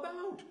it's all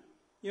about.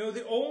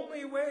 The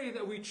only way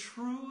that we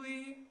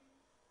truly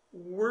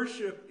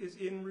worship is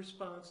in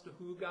response to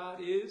who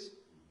God is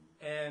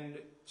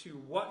and to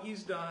what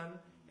he's done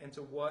and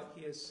to what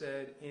he has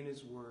said in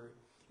his word.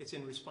 It's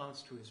in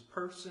response to his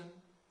person.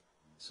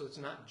 So it's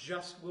not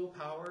just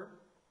willpower,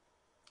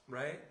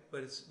 right?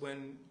 But it's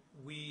when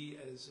we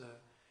as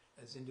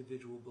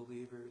individual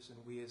believers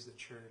and we as the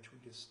church, we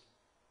just,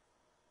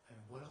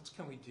 what else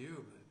can we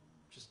do but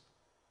just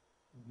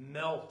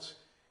melt,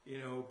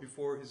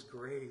 before his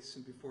grace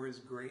and before his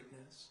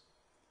greatness.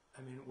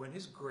 When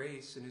his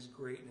grace and his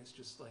greatness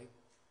just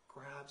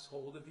grabs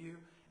hold of you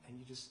and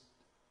you just,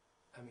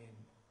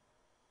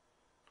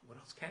 what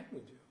else can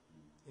we do?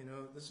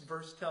 This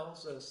verse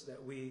tells us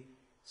that we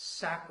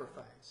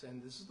sacrifice,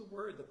 and this is the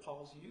word that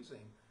Paul's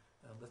using,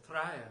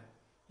 latraia,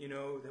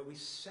 that we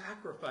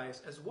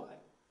sacrifice as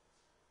what?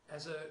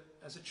 As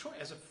a choice,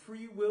 as a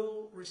free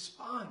will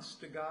response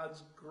to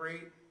God's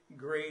great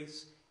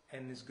grace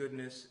and his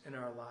goodness in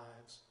our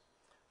lives.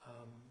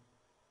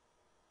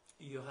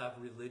 You'll have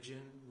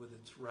religion with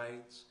its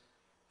rites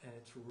and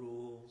its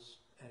rules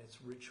and its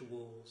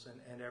rituals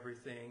and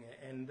everything.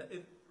 And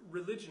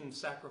religion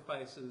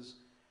sacrifices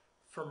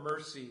for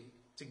mercy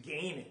to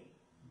gain it.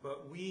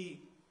 But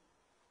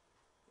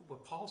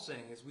what Paul's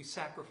saying is we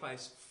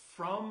sacrifice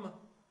from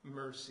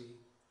mercy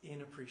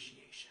in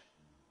appreciation.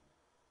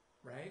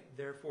 Right?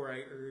 Therefore,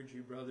 I urge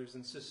you, brothers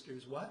and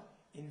sisters, what?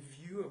 In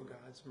view of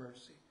God's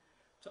mercy,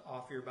 to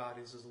offer your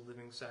bodies as a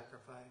living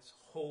sacrifice,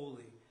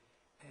 holy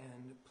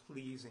and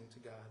pleasing to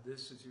God.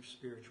 This is your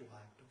spiritual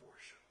act of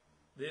worship.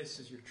 This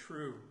is your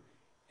true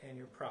and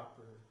your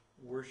proper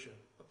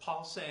worship. But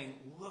Paul's saying,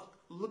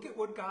 look at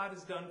what God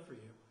has done for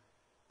you.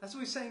 That's what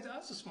he's saying to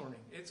us this morning.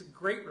 It's a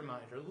great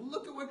reminder.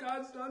 Look at what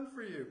God's done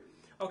for you.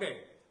 Okay,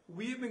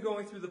 we've been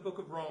going through the book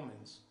of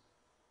Romans.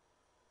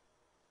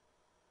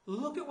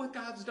 Look at what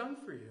God's done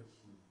for you.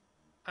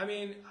 I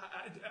mean,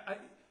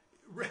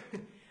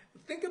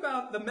 think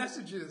about the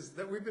messages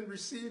that we've been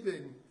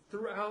receiving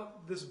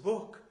throughout this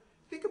book.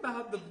 Think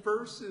about the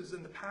verses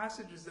and the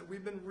passages that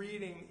we've been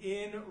reading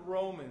in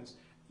Romans.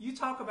 You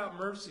talk about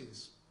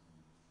mercies.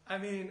 I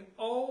mean,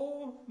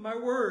 oh my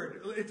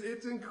word,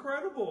 it's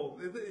incredible.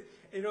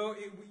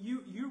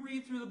 You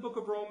read through the book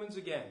of Romans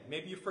again.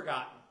 Maybe you've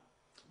forgotten.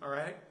 All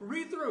right?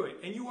 Read through it,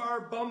 and you are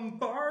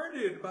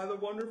bombarded by the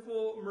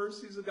wonderful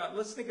mercies of God.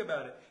 Let's think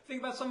about it. Think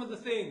about some of the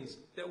things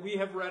that we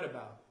have read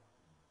about.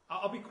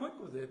 I'll be quick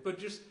with it, but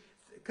just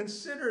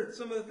consider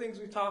some of the things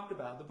we talked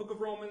about. The book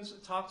of Romans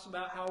talks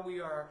about how we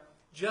are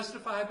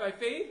justified by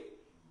faith,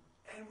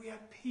 and we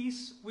have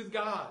peace with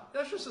God.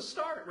 That's just a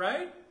start,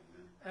 right?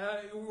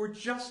 We're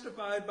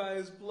justified by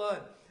his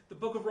blood. The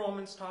book of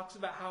Romans talks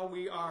about how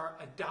we are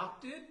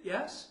adopted,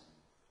 yes?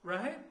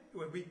 Right?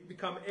 When we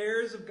become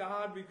heirs of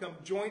God, we become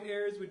joint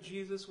heirs with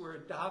Jesus. We're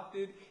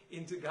adopted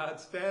into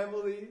God's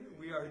family.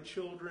 We are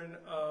children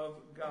of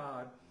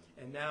God.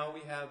 And now we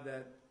have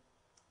that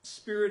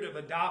spirit of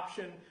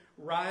adoption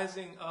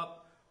rising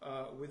up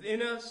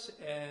within us.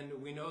 And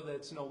we know that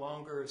it's no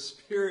longer a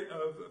spirit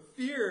of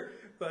fear,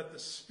 but the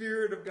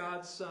spirit of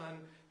God's Son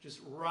just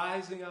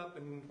rising up.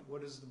 And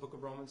what does the book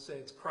of Romans say?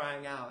 It's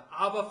crying out,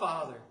 Abba,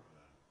 Father,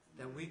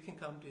 that we can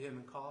come to him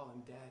and call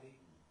him Daddy,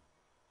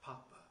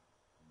 Papa.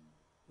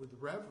 With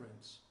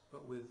reverence,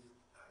 but with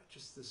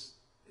just this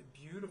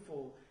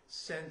beautiful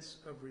sense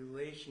of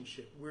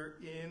relationship. We're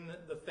in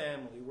the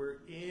family. We're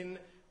in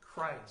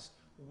Christ.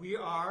 We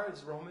are,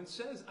 as Romans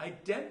says,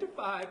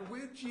 identified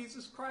with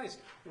Jesus Christ.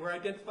 We're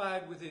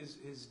identified with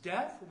his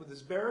death, with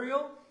his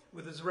burial,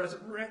 with his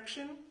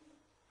resurrection.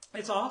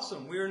 It's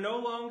awesome. We are no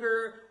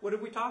longer, what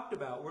have we talked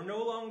about? We're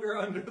no longer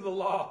under the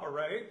law,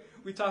 right?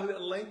 We talked at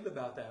length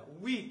about that.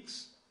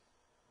 Weeks,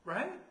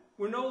 right?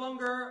 We're no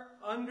longer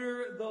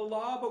under the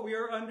law, but we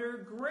are under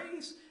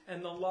grace.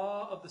 And the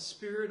law of the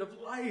Spirit of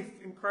life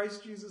in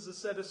Christ Jesus has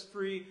set us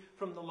free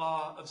from the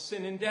law of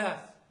sin and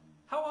death.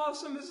 How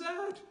awesome is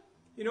that?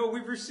 You know,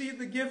 we've received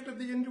the gift of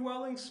the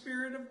indwelling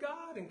Spirit of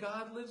God, and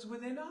God lives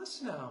within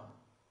us now.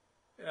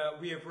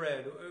 We have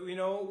read,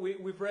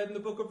 we've read in the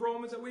book of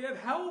Romans that we have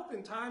help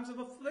in times of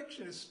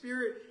affliction. His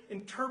Spirit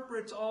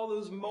interprets all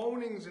those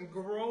moanings and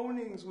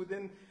groanings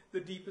within the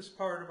deepest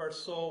part of our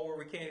soul, where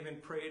we can't even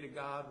pray to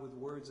God with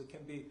words that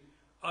can be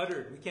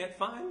uttered. We can't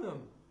find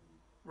them,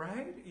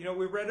 right? You know,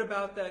 we read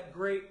about that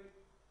great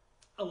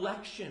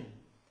election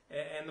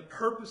and the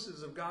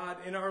purposes of God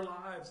in our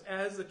lives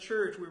as the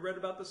church. We read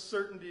about the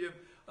certainty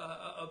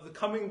of the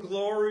coming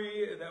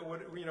glory, that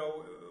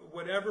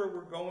whatever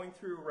we're going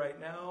through right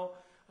now,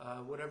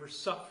 whatever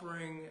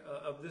suffering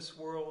of this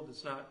world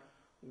is not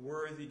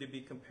worthy to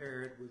be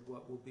compared with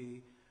what will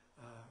be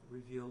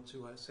revealed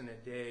to us in a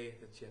day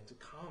that's yet to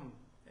come.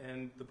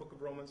 And the book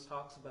of Romans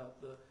talks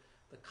about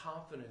the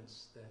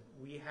confidence that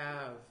we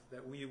have,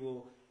 that we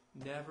will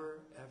never,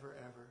 ever,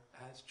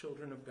 ever, as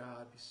children of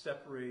God, be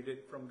separated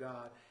from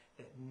God,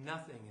 that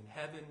nothing in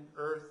heaven,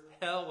 earth,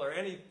 hell, or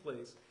any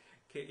place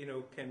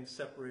can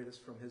separate us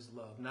from his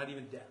love, not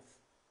even death.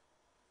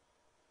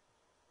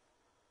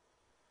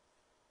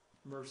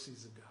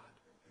 Mercies of God,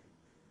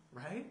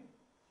 right?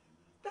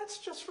 That's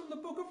just from the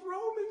book of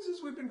Romans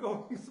as we've been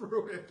going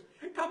through it.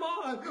 Come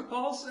on.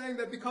 Paul's saying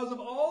that because of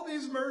all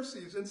these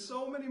mercies and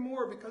so many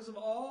more, because of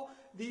all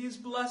these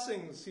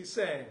blessings, he's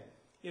saying,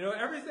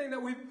 everything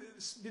that we've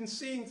been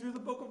seeing through the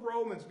book of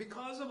Romans,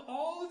 because of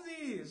all of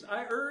these,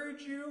 I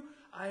urge you,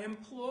 I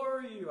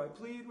implore you, I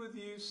plead with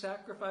you,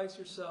 sacrifice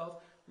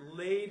yourself,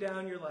 lay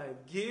down your life,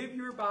 give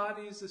your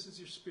bodies. This is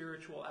your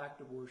spiritual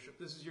act of worship.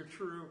 This is your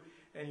true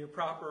and your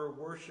proper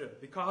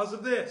worship. Because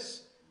of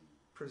this,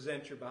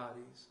 present your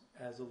bodies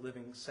as a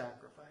living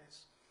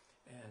sacrifice.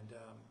 And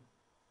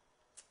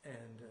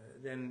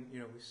then,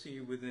 we see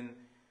within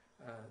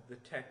the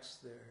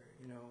text there,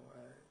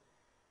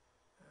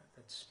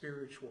 that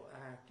spiritual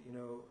act,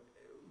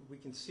 we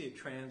can see it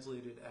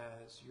translated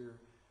as you're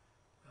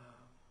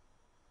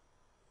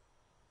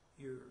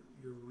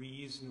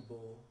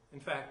reasonable. In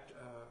fact,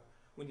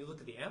 when you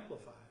look at the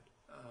Amplified,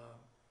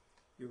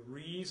 you're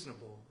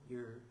reasonable,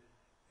 you're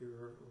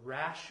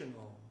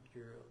rational,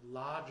 you're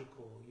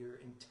logical, you're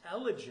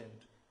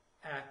intelligent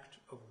act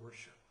of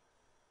worship.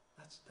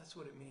 That's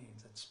what it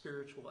means, that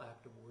spiritual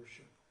act of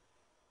worship.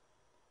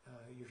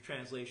 your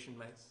translation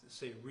might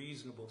say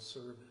reasonable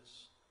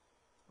service,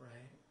 right?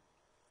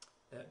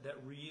 That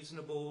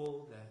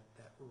reasonable,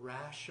 that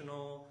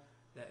rational,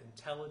 that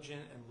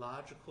intelligent and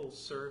logical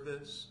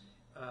service.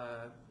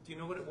 Do you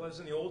know what it was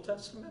in the Old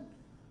Testament?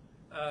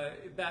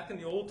 Back in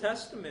the Old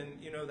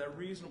Testament, that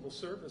reasonable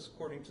service,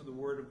 according to the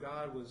Word of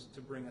God, was to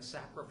bring a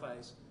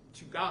sacrifice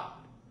to God,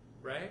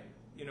 right?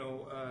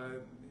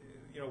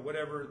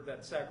 Whatever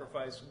that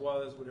sacrifice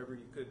was, whatever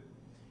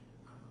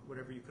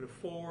you could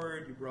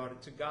afford, you brought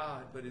it to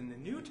God. But in the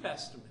New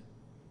Testament,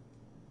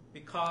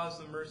 because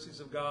the mercies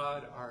of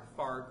God are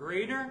far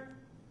greater,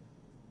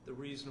 the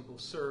reasonable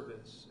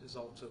service is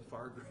also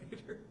far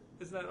greater.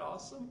 Isn't that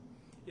awesome?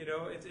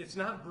 It's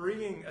not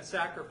bringing a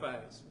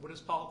sacrifice. What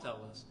does Paul tell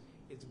us?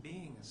 It's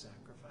being a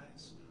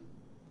sacrifice.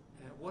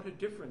 And what a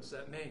difference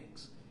that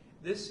makes.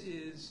 This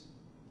is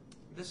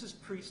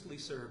priestly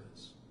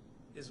service,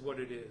 is what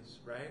it is,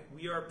 right?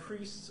 We are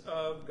priests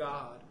of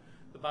God.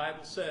 The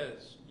Bible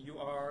says you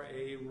are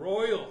a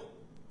royal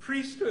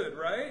priesthood,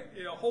 right?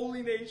 A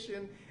holy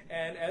nation.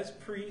 And as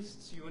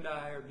priests, you and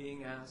I are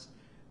being asked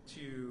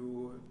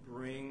to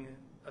bring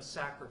a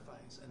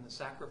sacrifice. And the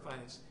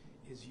sacrifice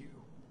is you.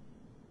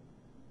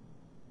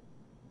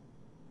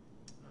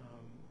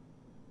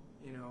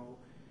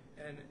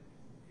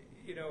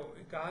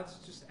 God's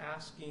just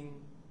asking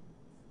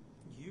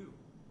you,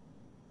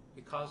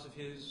 because of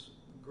his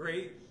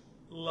great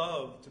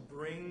love, to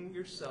bring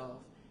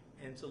yourself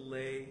and to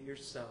lay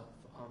yourself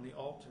on the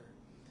altar.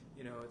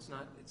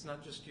 It's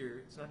not just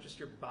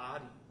your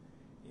body.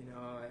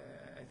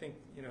 I think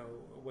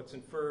what's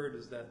inferred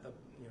is that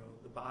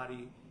the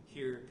body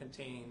here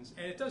contains,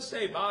 and it does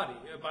say body,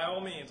 by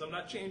all means. I'm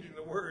not changing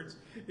the words.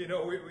 We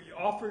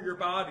offer your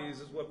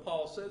bodies is what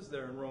Paul says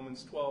there in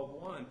Romans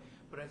 12:1.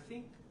 But I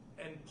think,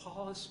 and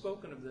Paul has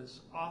spoken of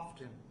this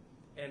often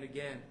and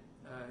again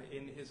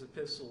in his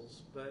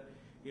epistles, but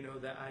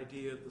that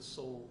idea of the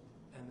soul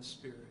and the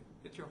spirit.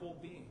 It's your whole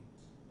being.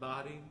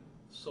 Body,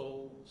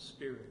 soul,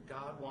 spirit.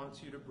 God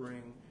wants you to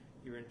bring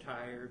your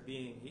entire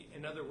being.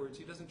 In other words,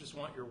 he doesn't just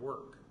want your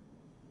work.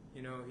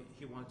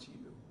 He wants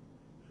you.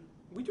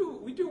 We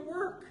do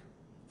work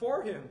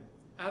for him,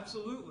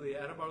 absolutely,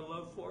 out of our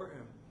love for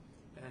him,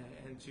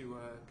 and to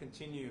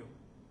continue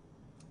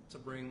to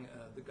bring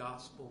the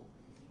gospel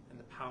and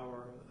the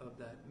power of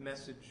that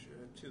message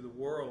to the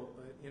world.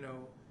 But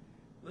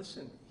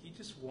listen, he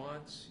just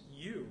wants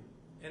you.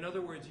 In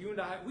other words, you and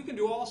I, we can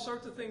do all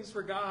sorts of things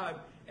for God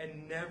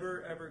and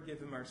never ever give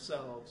him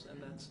ourselves,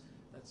 and that's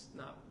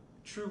not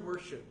true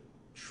worship.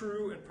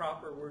 True and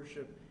proper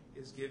worship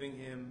is giving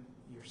him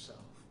yourself,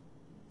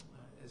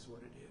 is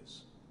what it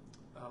is.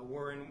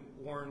 Warren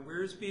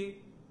Wiersbe,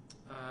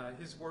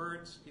 his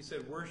words, he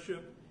said,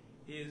 worship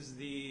is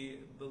the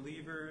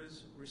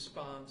believer's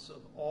response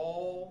of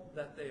all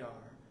that they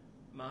are: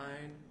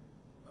 mind,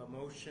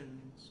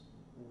 emotions,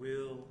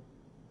 will,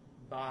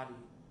 body,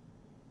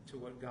 to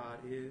what God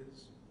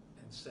is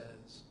and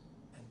says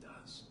and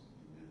does.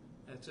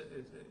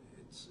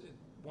 It's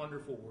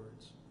wonderful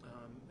words,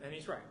 and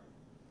he's right.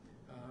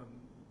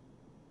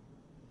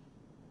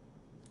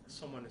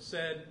 Someone has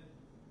said,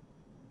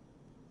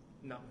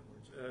 not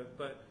my words,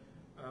 but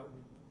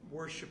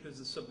worship is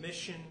the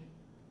submission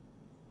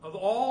of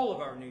all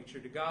of our nature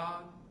to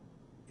God.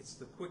 It's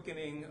the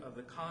quickening of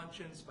the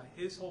conscience by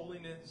his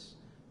holiness,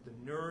 the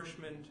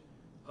nourishment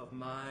of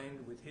mind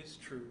with his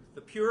truth,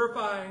 the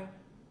purifying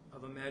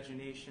of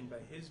imagination by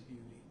his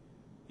beauty,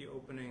 the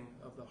opening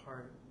of the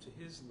heart to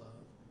his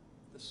love,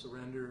 the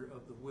surrender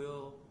of the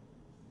will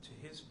to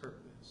his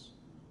purpose.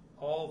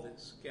 All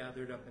this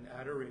gathered up in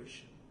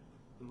adoration,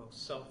 the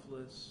most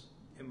selfless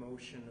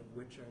emotion of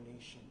which our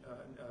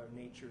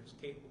nature is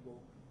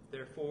capable.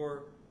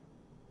 Therefore,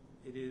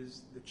 it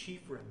is the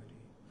chief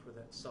remedy for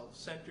that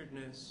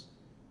self-centeredness,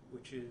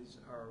 which is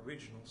our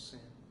original sin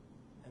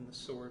and the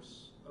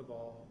source of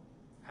all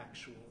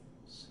actual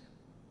sin.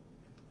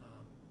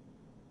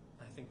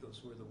 I think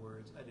those were the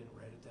words. I didn't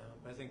write it down,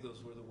 but I think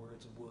those were the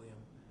words of William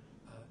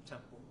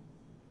Temple.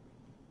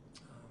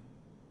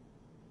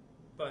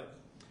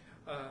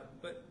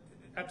 But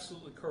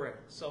absolutely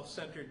correct.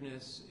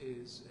 Self-centeredness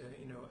is,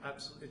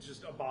 absolutely, it's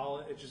just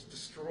abolished, it's just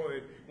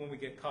destroyed when we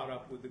get caught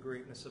up with the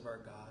greatness of our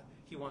God.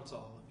 He wants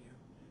all of you.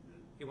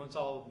 He wants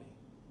all of me.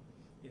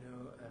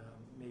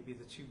 Maybe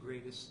the two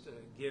greatest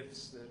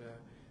gifts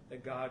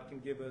that God can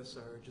give us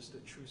are just a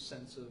true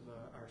sense of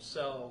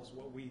ourselves,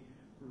 what we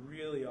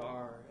really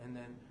are, and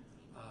then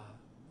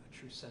a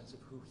true sense of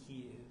who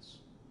he is,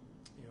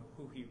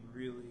 who he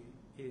really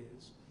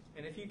is.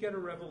 And if you get a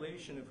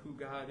revelation of who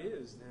God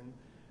is, then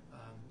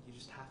you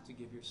just have to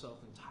give yourself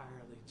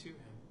entirely to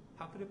him.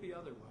 How could it be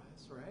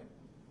otherwise, right?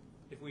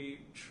 If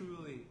we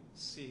truly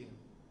see him,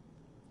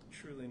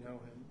 truly know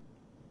him.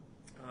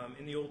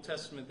 In the Old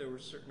Testament, there were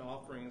certain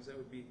offerings that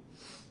would be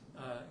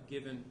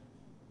given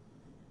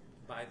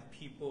by the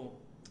people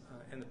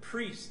and the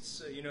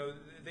priests.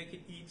 They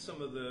could eat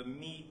some of the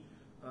meat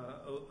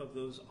of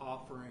those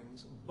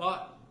offerings,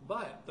 but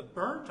the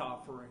burnt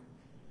offering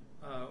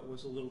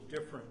was a little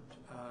different.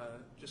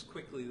 Just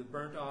quickly, the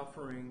burnt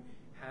offering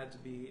had to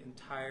be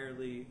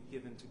entirely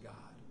given to God.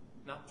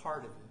 Not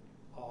part of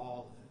it,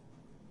 all of it.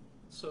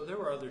 So there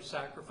were other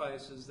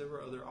sacrifices, there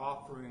were other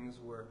offerings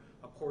where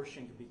a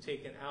portion could be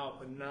taken out,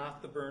 but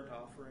not the burnt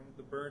offering.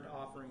 The burnt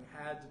offering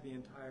had to be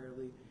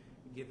entirely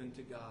given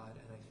to God.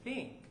 And I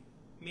think,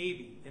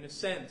 maybe, in a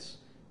sense,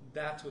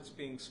 that's what's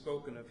being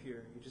spoken of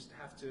here. You just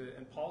have to,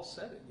 and Paul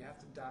said it, you have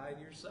to die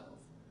to yourself.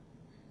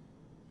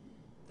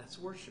 That's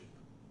worship.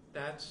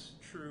 That's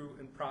true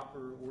and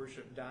proper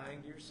worship.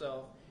 Dying to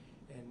yourself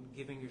and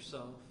giving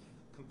yourself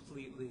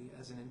completely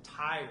as an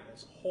entire,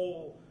 as a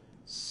whole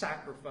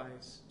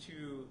sacrifice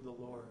to the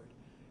Lord.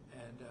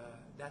 And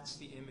that's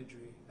the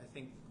imagery. I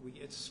think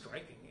it's a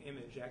striking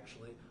image,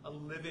 actually. A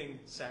living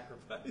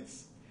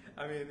sacrifice.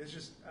 I mean, it's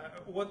just,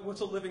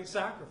 what's a living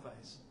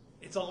sacrifice?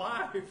 It's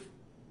alive.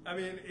 I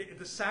mean,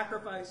 the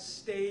sacrifice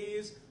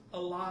stays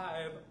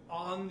alive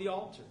on the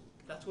altar.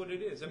 That's what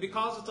it is. And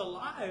because it's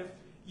alive,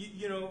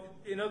 you know,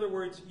 in other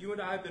words, you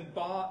and I have been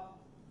bought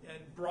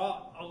and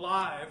brought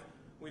alive.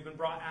 We've been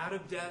brought out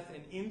of death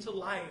and into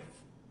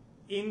life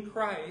in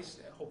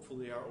Christ.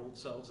 Hopefully our old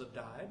selves have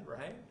died,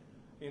 right?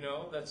 You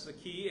know, that's the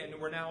key. And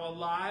we're now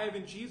alive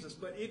in Jesus.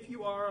 But if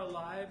you are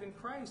alive in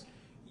Christ,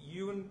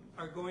 you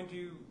are going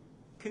to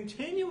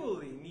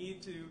continually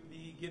need to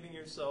be giving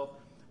yourself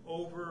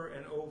over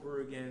and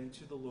over again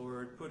to the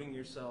Lord, putting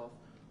yourself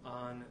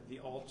on the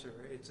altar.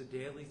 It's a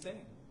daily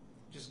thing.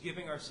 Just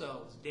giving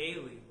ourselves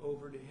daily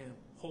over to Him,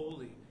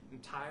 wholly,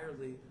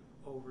 entirely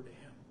over to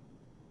Him.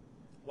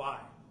 Why?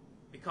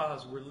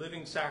 Because we're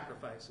living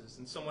sacrifices.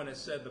 And someone has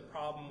said the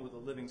problem with a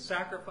living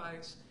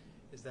sacrifice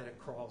is that it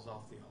crawls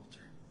off the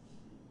altar.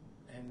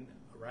 And,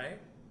 right?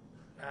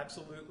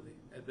 Absolutely.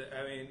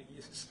 I mean,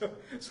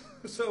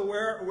 so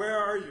where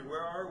are you?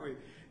 Where are we?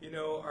 You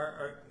know,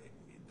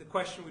 the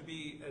question would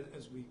be,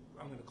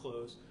 I'm going to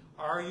close,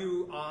 are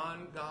you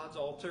on God's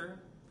altar,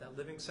 that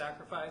living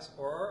sacrifice,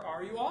 or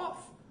are you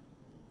off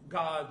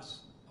God's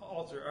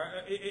altar?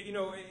 You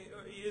know,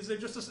 is there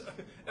just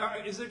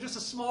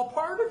a small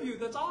part of you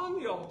that's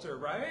on the altar,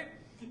 right?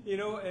 You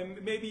know,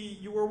 and maybe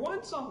you were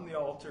once on the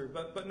altar,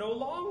 but no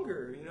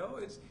longer. You know,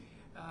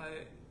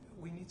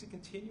 we need to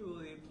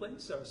continually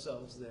place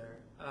ourselves there.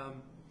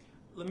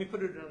 Let me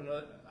put it in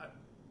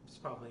it's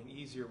probably an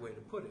easier way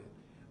to put it.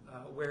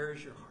 Where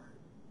is your heart?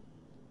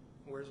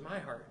 Where's my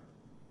heart?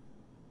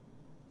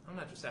 I'm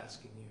not just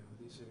asking you.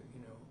 These are,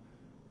 you know,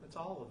 that's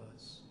all of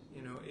us.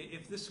 You know,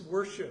 if this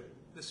worship,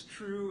 this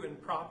true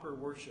and proper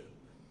worship,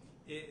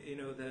 you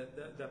know,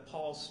 that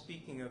Paul's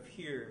speaking of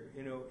here,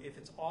 you know, if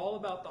it's all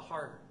about the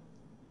heart,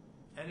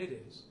 and it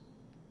is,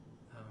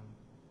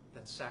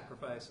 that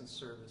sacrifice and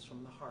service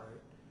from the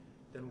heart,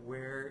 then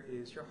where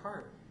is your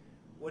heart?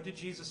 What did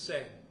Jesus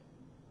say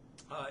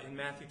in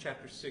Matthew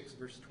chapter 6,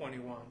 verse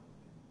 21?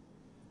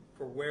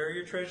 For where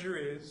your treasure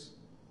is,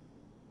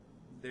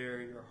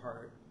 there your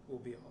heart will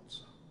be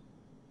also.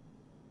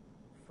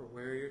 For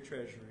where your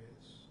treasure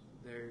is,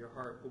 there your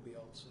heart will be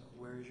also.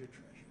 Where is your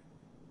treasure?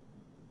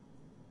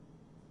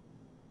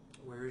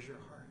 Where is your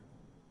heart?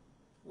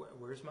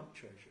 Where's my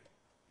treasure?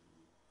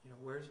 You know,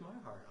 where's my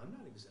heart? I'm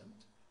not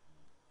exempt.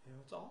 You know,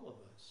 it's all of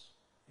us.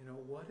 You know,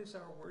 what is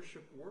our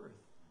worship worth?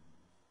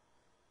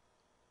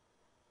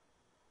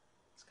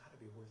 It's got to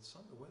be worth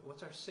something.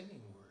 What's our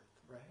singing worth,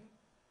 right?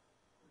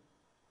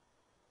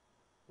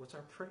 What's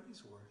our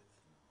praise worth?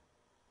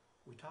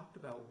 We talked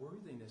about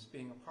worthiness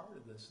being a part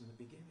of this in the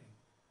beginning.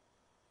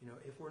 You know,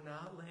 if we're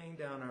not laying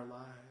down our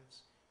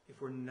lives,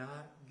 if we're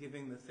not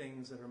giving the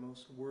things that are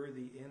most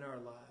worthy in our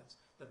lives,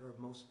 that are of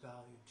most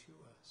value to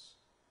us,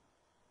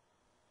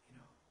 you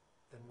know,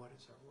 then what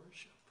is our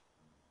worship?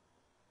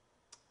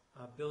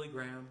 Billy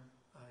Graham,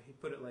 he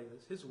put it like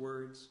this. His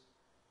words,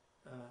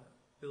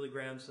 Billy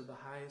Graham said, the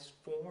highest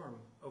form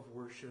of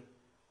worship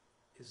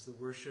is the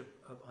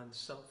worship of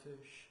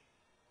unselfish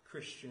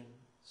Christian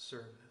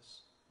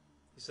service.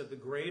 He said the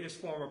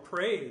greatest form of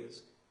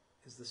praise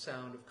is the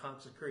sound of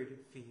consecrated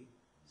feet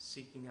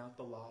seeking out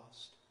the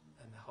lost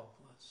and the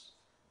helpless.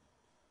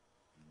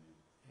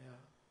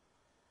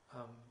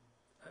 Yeah.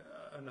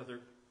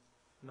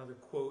 Another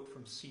quote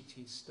from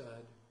C.T.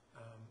 Studd.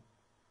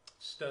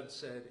 Studd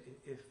said,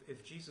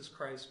 if Jesus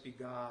Christ be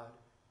God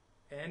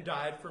and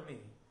died for me,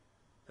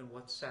 then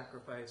what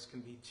sacrifice can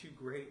be too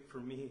great for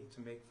me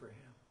to make for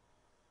him?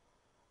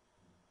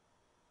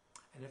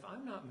 And if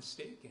I'm not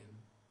mistaken,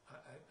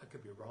 I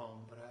could be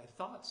wrong, but I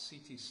thought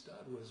C.T.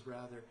 Studd was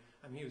rather,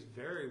 I mean, he was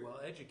very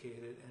well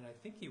educated, and I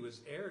think he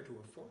was heir to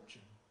a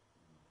fortune.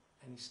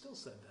 And he still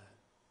said that.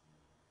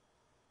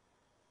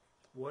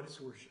 What is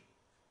worship?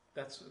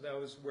 That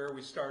was where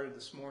we started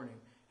this morning.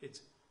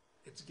 It's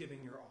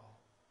giving your all.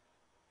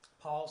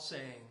 Paul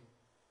saying,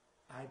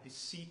 I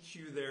beseech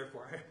you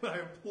therefore, I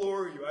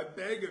implore you, I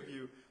beg of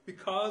you,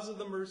 because of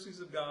the mercies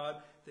of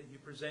God, that you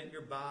present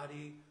your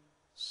body,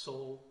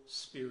 soul,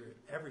 spirit,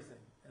 everything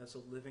as a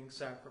living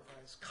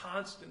sacrifice,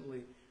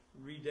 constantly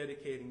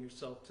rededicating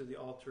yourself to the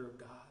altar of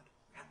God.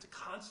 We have to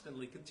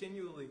constantly,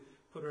 continually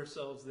put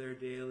ourselves there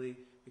daily,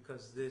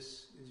 because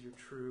this is your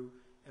true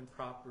and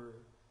proper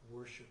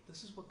worship.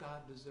 This is what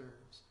God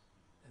deserves,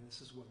 and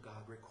this is what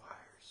God requires.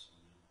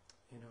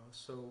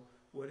 So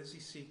what does he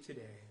see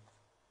today?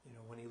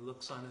 When he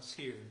looks on us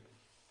here,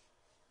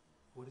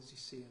 what does he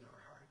see in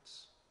our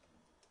hearts?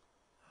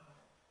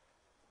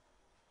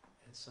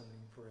 And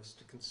something for us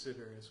to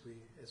consider as we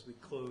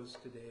close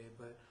today.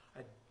 But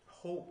I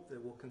hope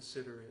that we'll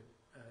consider it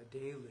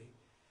daily.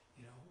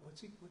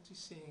 What's he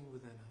seeing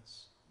within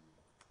us?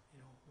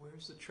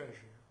 Where's the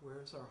treasure?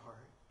 Where's our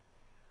heart?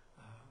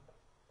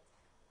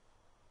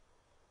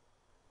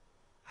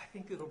 I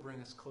think it'll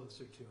bring us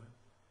closer to him.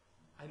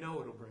 I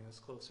know it'll bring us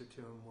closer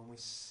to him when we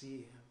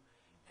see him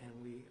and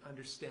we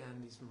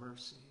understand these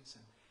mercies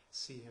and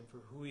see him for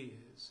who he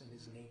is and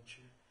his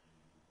nature,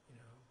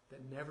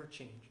 that never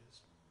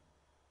changes.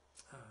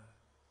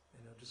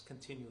 And he'll just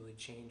continually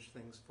change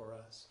things for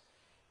us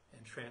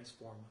and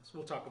transform us.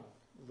 We'll talk a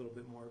little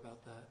bit more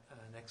about that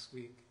next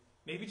week.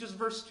 Maybe just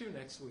verse 2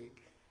 next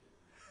week.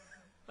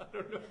 I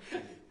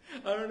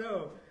don't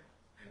know.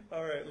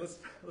 All right, let's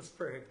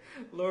pray.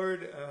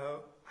 Lord,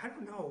 I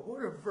don't know.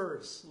 What a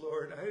verse,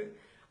 Lord.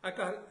 I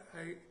got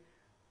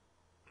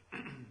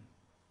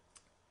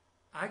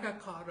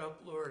caught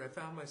up, Lord. I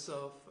found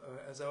myself,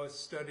 as I was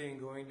studying,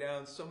 going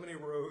down so many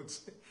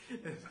roads,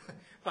 and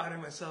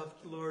finding myself,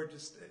 Lord,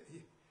 just...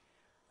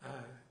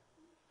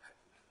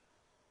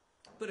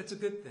 but it's a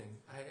good thing.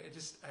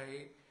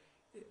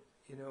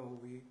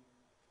 We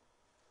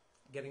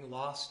getting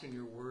lost in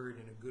your word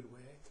in a good way.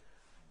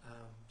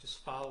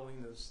 Just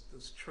following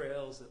those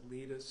trails that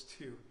lead us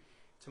to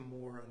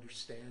more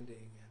understanding.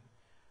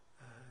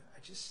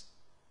 And just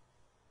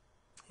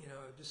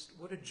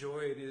what a joy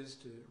it is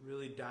to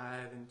really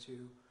dive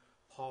into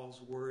Paul's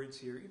words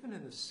here, even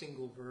in a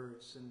single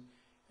verse, and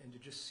to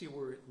just see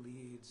where it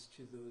leads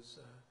to those,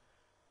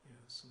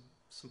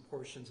 some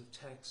portions of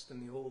text in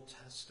the Old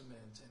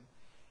Testament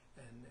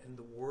and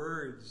the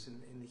words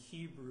in the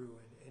Hebrew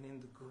and in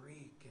the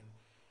Greek and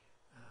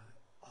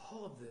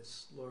all of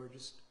this, Lord,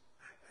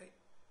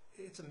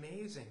 it's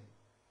amazing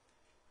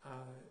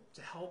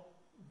to help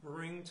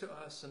bring to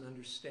us an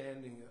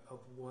understanding of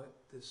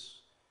what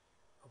this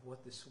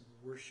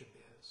worship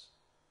is.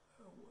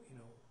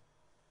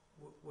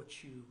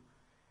 What you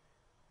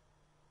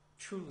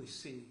truly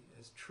see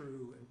as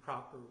true and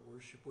proper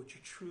worship, what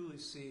you truly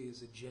see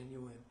as a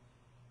genuine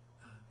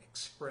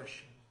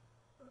expression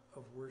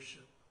of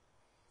worship.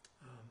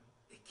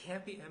 It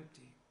can't be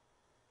empty.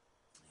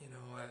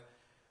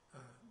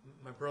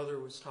 My brother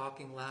was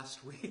talking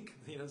last week.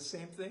 The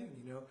same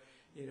thing. You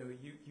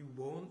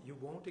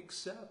won't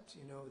accept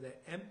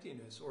that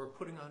emptiness or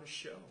putting on a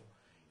show.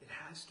 It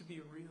has to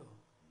be real.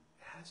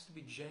 It has to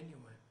be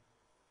genuine.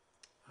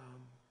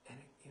 And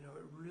it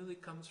really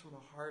comes from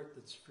a heart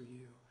that's for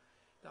you,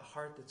 the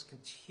heart that's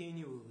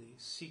continually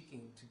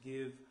seeking to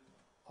give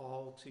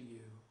all to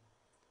you.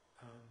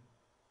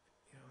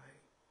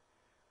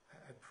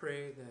 I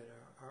pray that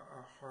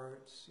our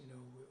hearts,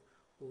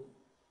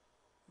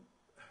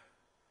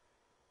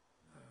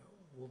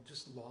 will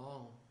just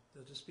long.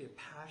 There'll just be a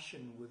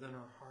passion within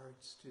our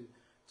hearts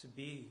to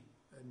be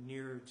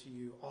nearer to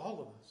you.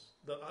 All of us,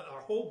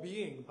 our whole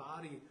being,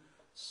 body,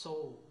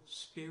 soul,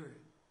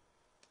 spirit,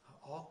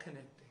 all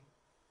connecting,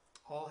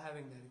 all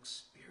having that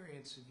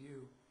experience of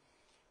you.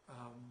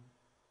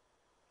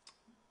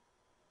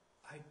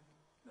 I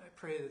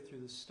pray that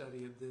through the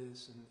study of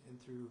this and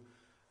through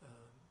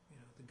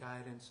the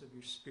guidance of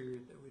your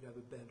Spirit, that we'd have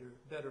a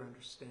better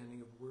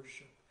understanding of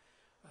worship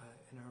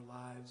in our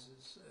lives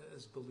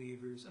as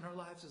believers, in our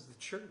lives as the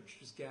church,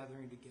 just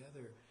gathering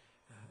together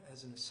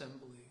as an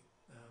assembly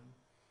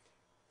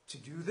to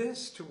do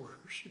this, to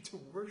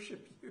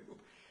worship you.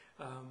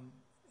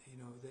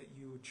 That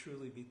you would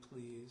truly be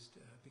pleased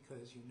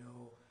because you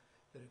know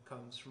that it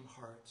comes from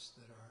hearts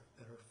that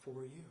are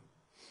for you.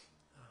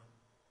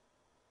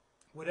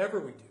 Whatever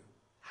we do,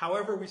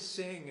 however we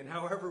sing, and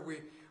however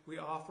we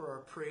offer our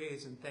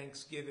praise and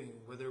thanksgiving,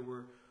 whether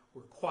we're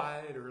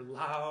quiet or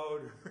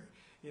loud or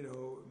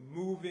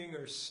moving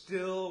or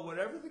still,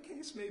 whatever the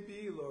case may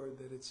be, Lord,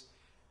 that it's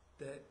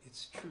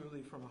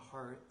truly from a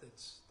heart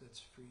that's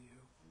for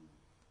you.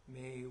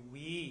 May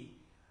we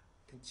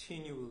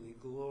continually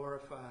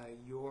glorify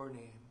your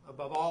name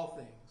above all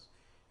things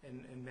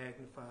and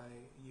magnify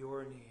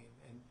your name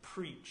and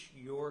preach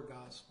your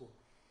gospel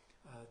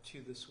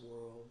to this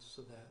world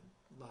so that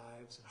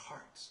lives and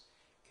hearts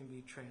can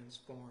be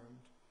transformed.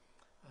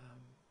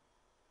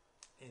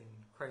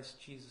 In Christ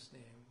Jesus'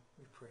 name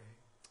we pray.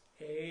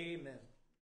 Amen.